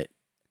 using it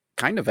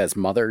kind of as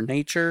mother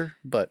nature,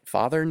 but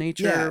father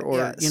nature,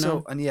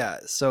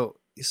 So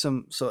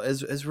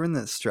as we're in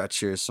the stretch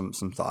here, some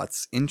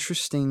thoughts.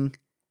 Interesting,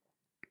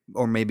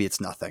 or maybe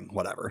it's nothing.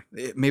 Whatever.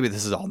 Maybe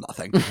this is all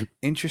nothing.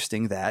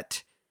 Interesting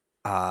that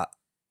the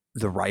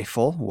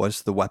rifle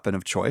was the weapon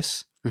of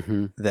choice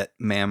that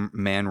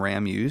Man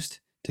Ram used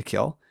to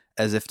kill,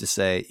 as if to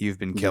say, you've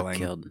been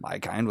killing my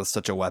kind with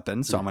such a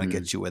weapon, so I'm going to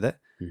get you with it,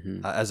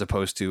 as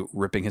opposed to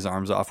ripping his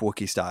arms off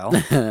Wookiee style.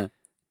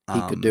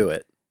 He could do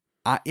it.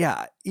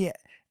 Yeah.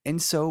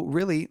 And so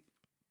really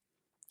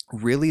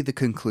the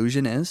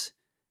conclusion is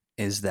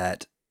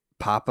that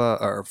Papa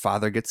or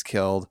father gets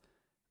killed.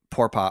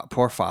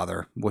 Poor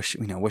father. Wish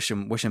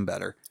him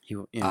better.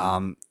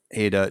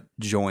 Ada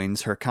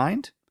joins her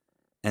kind,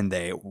 and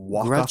they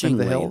walk off into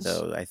the hills.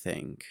 Though, I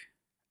think,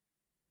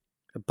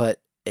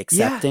 but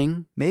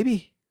accepting,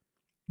 maybe.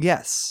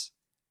 Yes.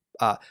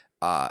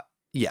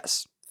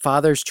 Yes.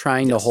 Father's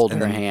trying to hold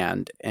her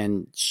hand,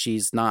 and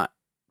she's not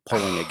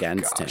pulling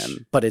against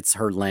him, but it's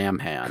her lamb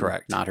hand,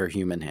 correct, not her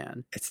human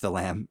hand. It's the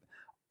lamb.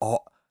 Oh,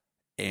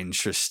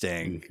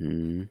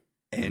 interesting.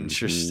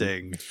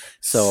 Interesting.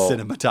 So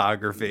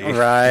cinematography,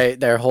 right?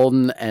 They're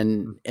holding,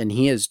 and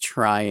he is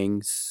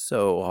trying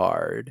so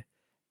hard,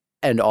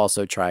 and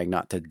also trying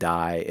not to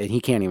die, and he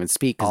can't even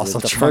speak because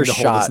the first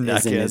shot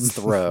is in his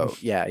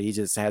throat. Yeah, he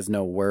just has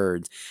no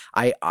words.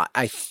 I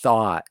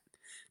thought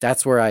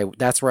that's where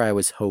I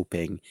was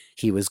hoping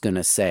he was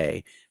gonna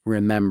say,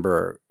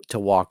 remember to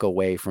walk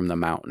away from the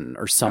mountain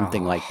or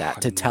something like that,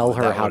 to tell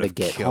her how to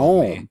get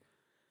home.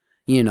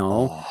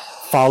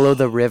 Follow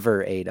the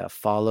river, Ada,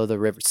 follow the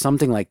river,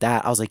 something like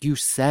that. I was like, you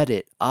set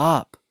it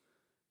up.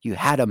 You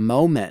had a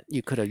moment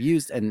you could have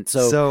used. And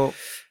so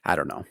I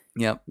don't know.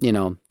 Yep. You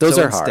know, those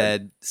So are hard.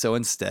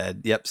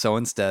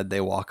 instead,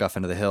 they walk off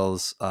into the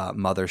hills.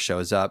 Mother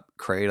shows up,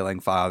 cradling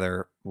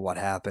father. What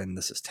happened?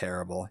 This is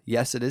terrible.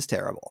 Yes, it is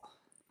terrible.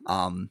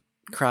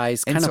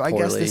 Cries And kind so of I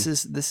guess poorly.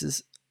 this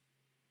is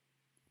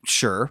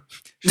sure,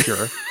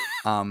 sure.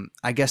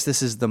 I guess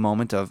this is the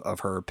moment of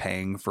her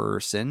paying for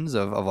sins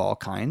of all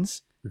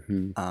kinds.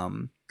 Hmm.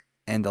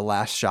 And the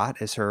last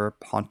shot is her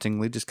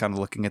hauntingly just kind of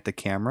looking at the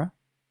camera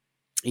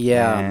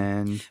Yeah,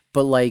 and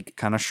but like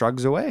kind of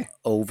shrugs away.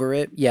 over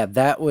it. Yeah,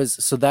 that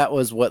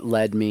was what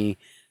led me.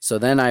 So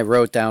then I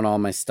wrote down all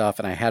my stuff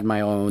and I had my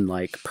own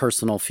like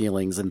personal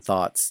feelings and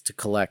thoughts to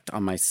collect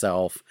on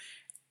myself.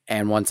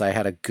 And once I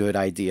had a good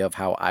idea of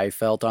how I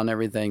felt on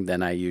everything,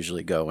 then I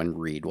usually go and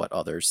read what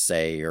others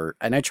say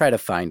and I try to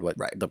find what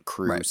Right. the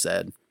crew Right.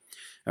 said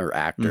or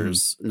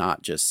actors,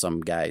 not just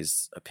some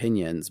guy's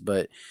opinions,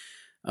 but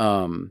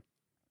um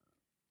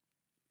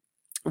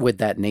with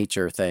that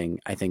nature thing,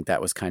 I think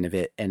that was kind of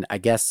it. And I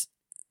guess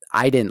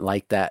I didn't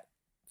like that.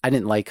 I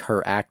didn't like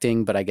her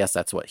acting, but I guess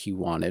that's what he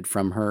wanted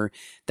from her.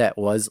 That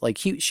was like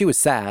she was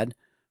sad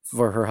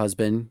for her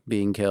husband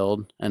being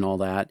killed and all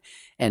that,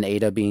 and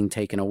Ada being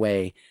taken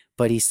away.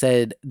 But he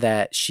said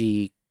that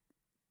she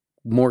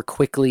more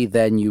quickly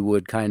than you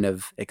would kind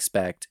of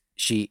expect.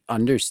 She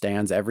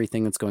understands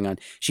everything that's going on.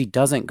 She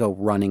doesn't go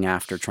running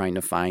after trying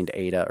to find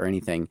Ada or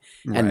anything.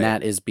 And Right.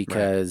 that is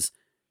because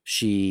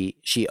she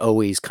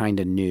always kind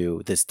of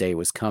knew this day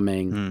was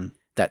coming, Mm.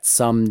 that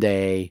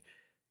someday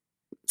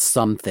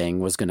something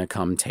was going to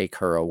come take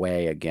her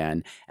away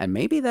again. And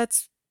maybe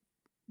that's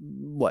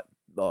what,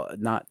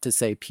 not to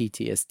say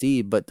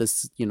PTSD, but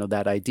this,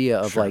 that idea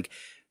of Sure. like,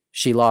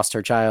 she lost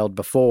her child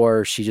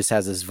before. She just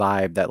has this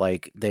vibe that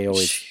like they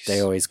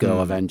Jeez. always go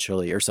Mm.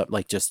 eventually, or something,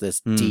 like just this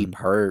Mm. deep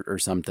hurt or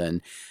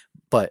something,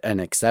 but an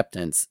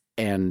acceptance.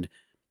 And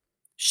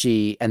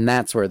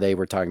that's where they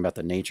were talking about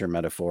the nature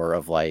metaphor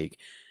of like,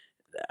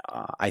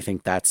 I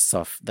think that's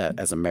stuff that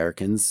as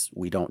Americans,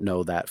 we don't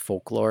know that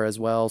folklore as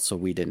well. So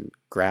we didn't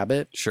grab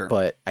it. Sure.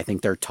 But I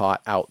think they're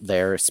taught out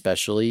there,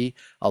 especially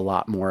a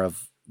lot more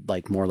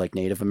like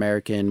Native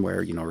American,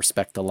 where,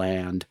 respect the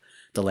land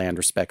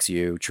respects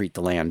you, treat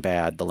the land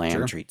bad, the land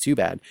Sure. treats you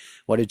bad.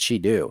 What did she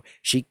do?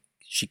 She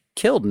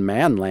killed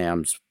Man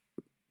Lamb's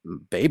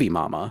baby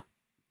mama.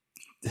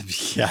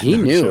 Yeah, He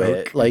no knew joke.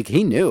 it. Like,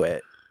 he knew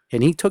it.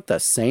 And he took the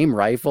same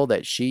rifle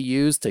that she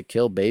used to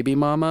kill baby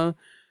mama,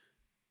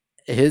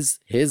 his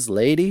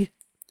lady,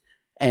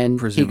 and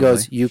he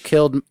goes,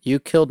 Presumably. you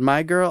killed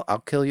my girl, I'll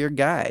kill your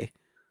guy.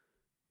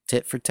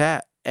 Tit for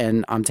tat.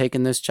 And I'm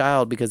taking this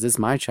child because it's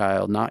my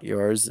child, not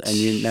yours. And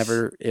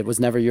it was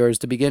never yours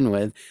to begin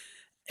with.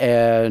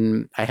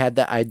 And I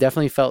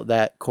definitely felt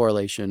that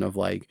correlation of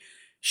like,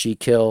 she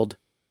killed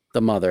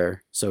the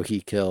mother, so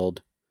he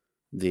killed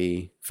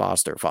the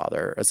foster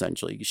father,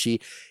 essentially.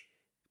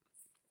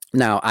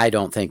 Now, I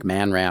don't think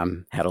Man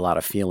Ram had a lot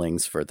of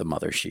feelings for the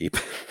mother sheep.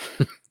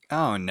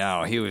 Oh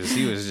no, he was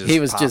just he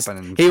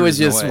was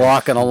just away.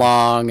 walking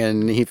along,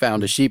 and he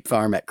found a sheep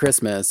farm at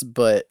Christmas.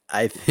 But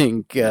I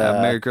think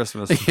Merry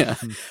Christmas. yeah,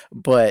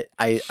 but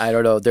I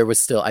don't know. There was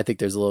still, I think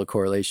there's a little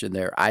correlation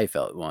there. I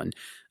felt one.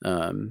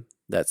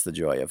 That's the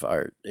joy of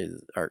art,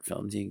 is art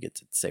films. You can get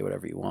to say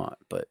whatever you want,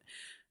 but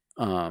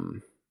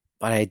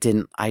I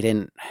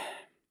didn't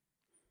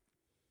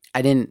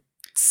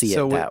see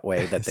it that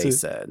way that they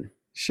said.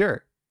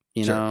 Sure.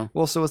 You know?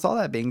 Well, so with all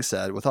that being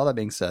said,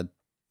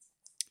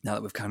 now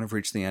that we've kind of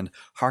reached the end,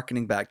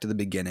 hearkening back to the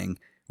beginning,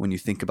 when you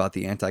think about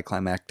the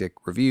anticlimactic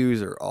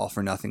reviews or all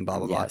for nothing, blah,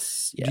 blah, blah,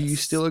 do you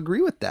still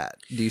agree with that?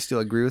 Do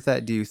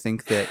you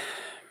think that,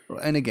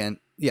 and again,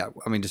 yeah,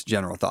 I mean, just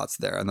general thoughts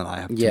there, and then I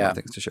have two more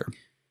things to share.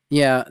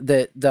 Yeah,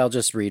 I'll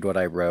just read what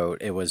I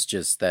wrote. It was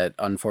just that,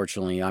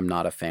 unfortunately, I'm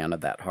not a fan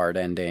of that hard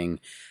ending.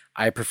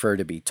 I prefer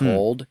to be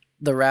told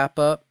the wrap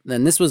up.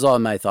 And this was all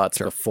my thoughts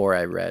before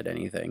I read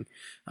anything.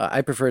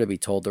 I prefer to be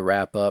told the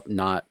wrap up,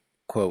 not,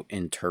 quote,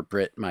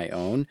 interpret my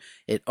own.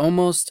 It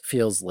almost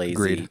feels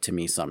lazy to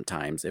me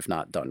sometimes, if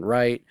not done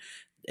right.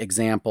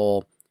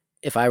 Example,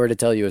 if I were to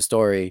tell you a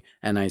story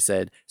and I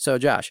said, so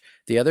Josh,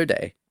 the other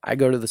day I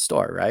go to the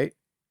store, right?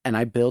 And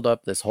I build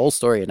up this whole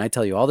story and I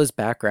tell you all this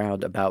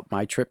background about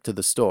my trip to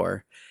the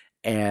store.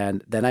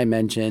 And then I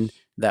mention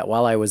that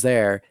while I was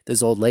there,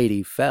 this old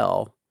lady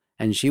fell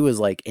and she was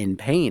like in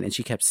pain and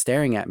she kept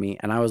staring at me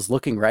and I was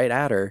looking right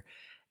at her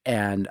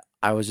and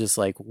I was just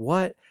like,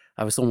 what?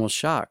 I was almost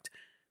shocked.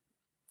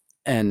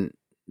 And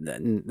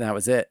that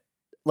was it.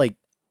 Like,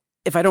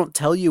 if I don't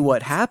tell you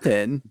what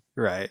happened,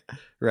 right,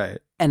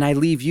 and I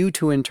leave you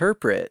to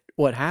interpret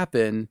what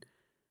happened,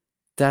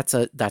 that's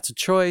a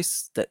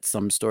choice that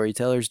some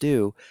storytellers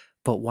do.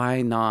 But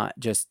why not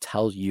just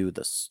tell you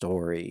the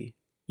story?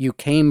 You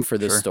came for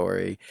this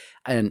story,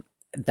 and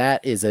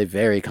that is a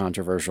very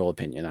controversial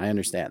opinion. I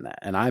understand that,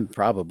 and I'm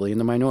probably in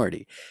the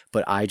minority.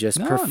 But I just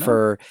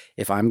prefer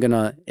if I'm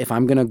gonna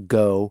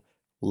go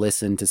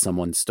listen to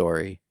someone's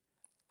story,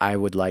 I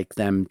would like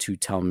them to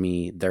tell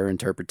me their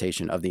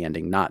interpretation of the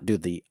ending, not do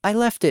I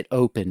left it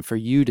open for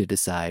you to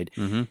decide.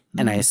 And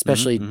I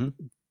especially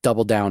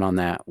double down on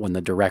that when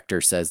the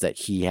director says that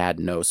he had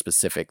no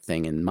specific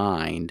thing in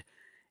mind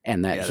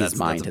and that his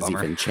mind has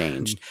even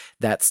changed.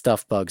 That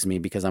stuff bugs me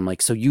because I'm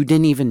like, so you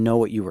didn't even know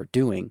what you were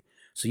doing.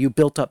 So you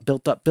built up.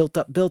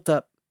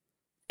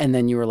 And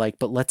then you were like,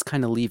 but let's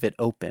kind of leave it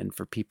open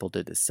for people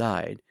to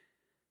decide.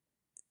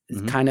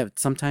 Kind of,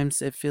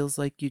 sometimes it feels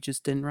like you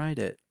just didn't write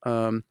it.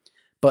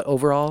 But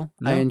overall,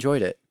 I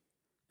enjoyed it,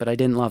 but I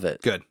didn't love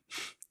it. Good.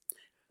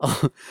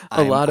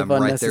 A lot of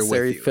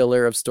unnecessary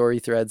filler of story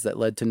threads that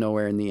led to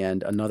nowhere in the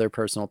end. Another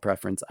personal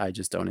preference I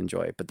just don't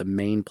enjoy. But the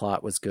main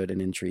plot was good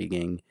and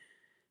intriguing.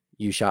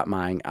 You shot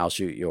mine, I'll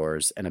shoot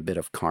yours, and a bit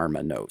of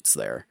karma notes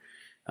there.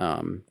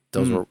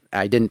 Those were,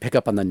 I didn't pick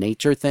up on the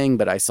nature thing,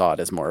 but I saw it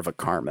as more of a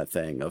karma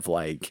thing of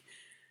like,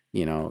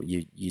 you know,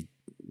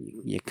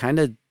 you kind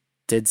of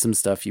did some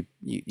stuff you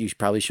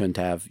probably shouldn't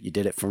have. You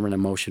did it from an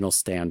emotional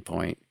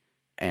standpoint,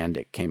 and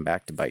it came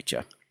back to bite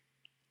you.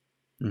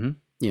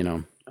 You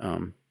know.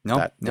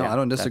 I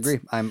don't disagree.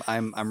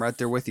 I'm right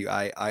there with you.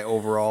 I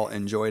overall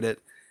enjoyed it,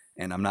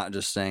 and I'm not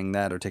just saying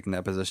that or taking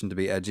that position to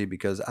be edgy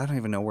because I don't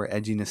even know where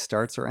edginess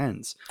starts or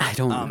ends. I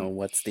don't know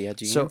what's the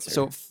edgy answer.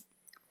 So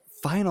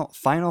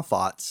final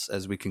thoughts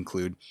as we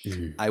conclude.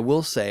 I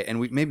will say, and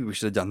maybe we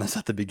should have done this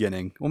at the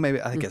beginning. Well,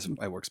 maybe I guess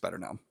it works better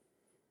now.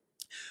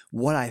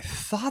 What I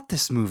thought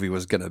this movie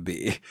was gonna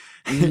be,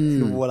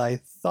 what I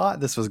thought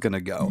this was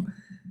gonna go.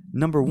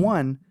 Number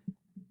one.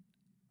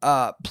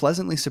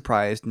 Pleasantly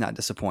surprised, not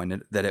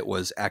disappointed, that it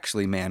was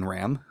actually Man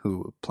Ram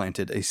who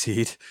planted a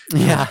seed. For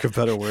lack of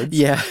better words.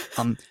 Yeah.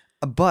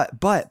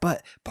 But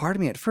part of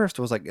me at first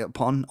was like,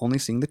 upon only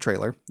seeing the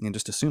trailer and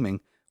just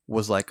assuming,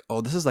 was like,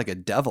 oh, this is like a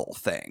devil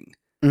thing,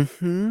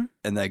 and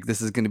like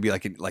this is going to be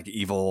like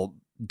evil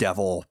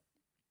devil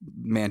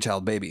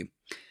man-child baby.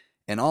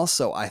 And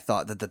also, I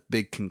thought that the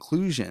big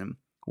conclusion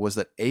was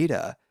that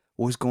Ada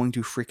was going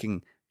to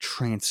freaking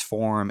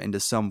transform into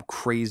some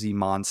crazy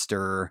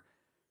monster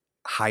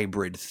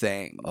hybrid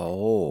thing.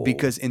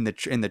 Because in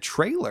the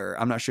trailer,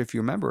 I'm not sure if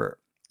you remember,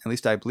 at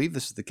least I believe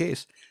this is the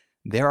case,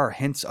 there are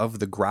hints of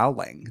the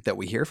growling that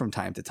we hear from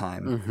time to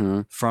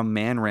time from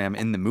Man Ram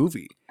in the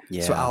movie.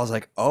 So I was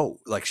like, oh,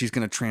 like she's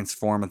gonna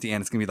transform at the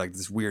end. It's gonna be like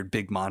this weird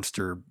big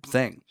monster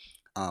thing.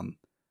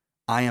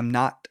 I am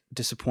not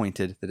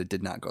disappointed that it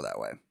did not go that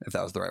way, if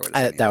that was the right way to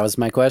say it. That was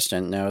my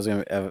question. I was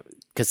gonna,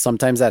 because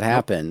sometimes that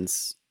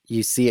happens.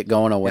 You see it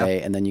going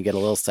away, and then you get a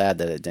little sad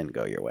that it didn't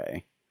go your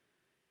way.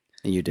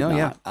 And you did not.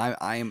 Yeah,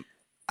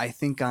 I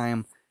think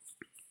I'm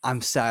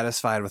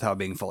satisfied without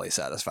being fully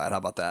satisfied. How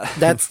about that?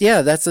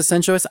 That's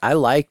essential. I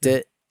liked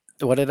it.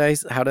 How did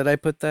I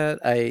put that?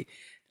 I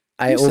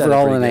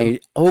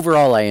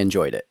overall I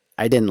enjoyed it.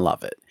 I didn't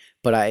love it,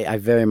 but I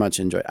very much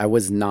enjoyed it. I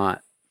was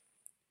not.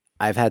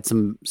 I've had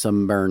some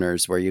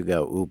burners where you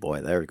go, "Ooh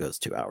boy, there goes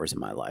 2 hours of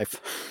my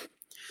life."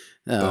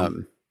 I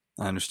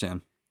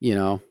understand. You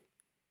know,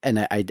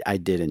 and I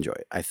did enjoy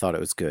it. I thought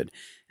it was good,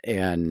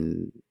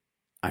 and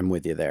I'm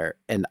with you there.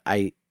 And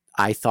I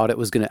thought it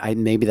was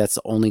maybe that's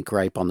the only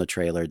gripe on the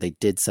trailer. They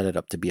did set it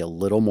up to be a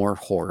little more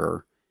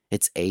horror.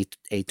 It's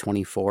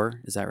A24,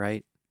 is that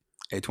right?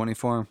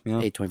 A24, yeah.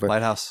 A24.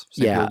 Lighthouse.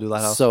 Yeah. Do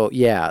Lighthouse. So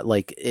yeah,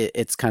 like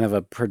it's kind of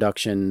a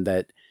production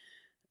that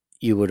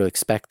you would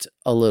expect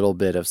a little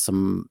bit of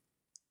some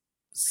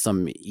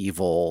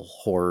evil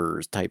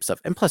horror type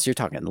stuff. And plus you're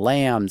talking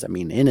lambs, I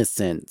mean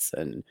innocence,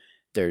 and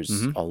there's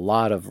a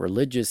lot of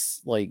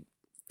religious like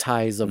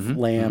ties of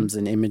lambs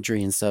and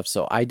imagery and stuff.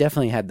 So I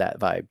definitely had that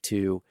vibe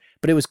too.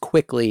 But I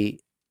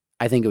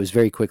think it was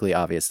very quickly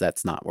obvious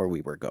that's not where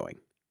we were going.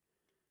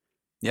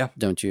 Yeah.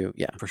 Don't you?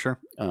 Yeah. For sure.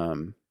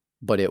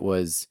 But it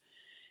was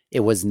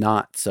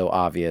not so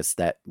obvious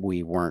that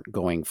we weren't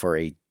going for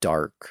a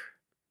dark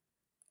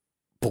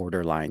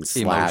borderline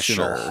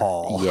slasher.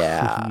 Haul.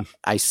 Yeah.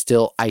 I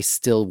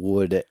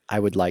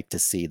would like to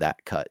see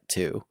that cut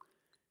too.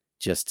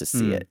 Just to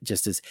see it,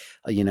 just as,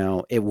 you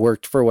know, it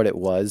worked for what it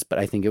was, but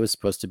I think it was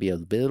supposed to be a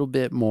little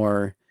bit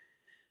more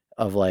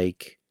of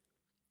like,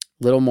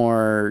 little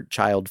more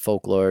child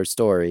folklore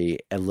story,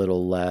 a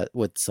little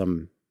with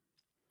some,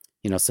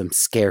 you know, some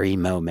scary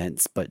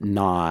moments, but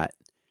not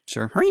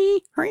hurry.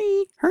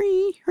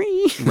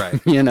 Right.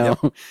 You know?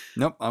 Yep.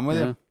 Nope. I'm with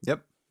you.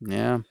 Yep.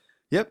 Yeah.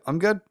 Yep. I'm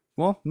good.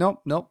 Well,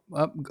 nope.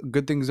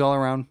 Good things all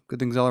around.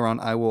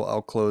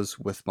 I'll close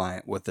with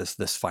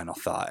this final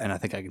thought, and I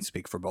think I can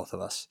speak for both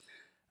of us.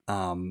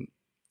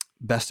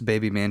 Best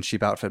baby man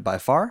sheep outfit by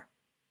far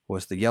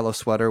was the yellow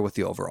sweater with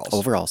the overalls.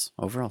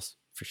 Overalls,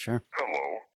 for sure.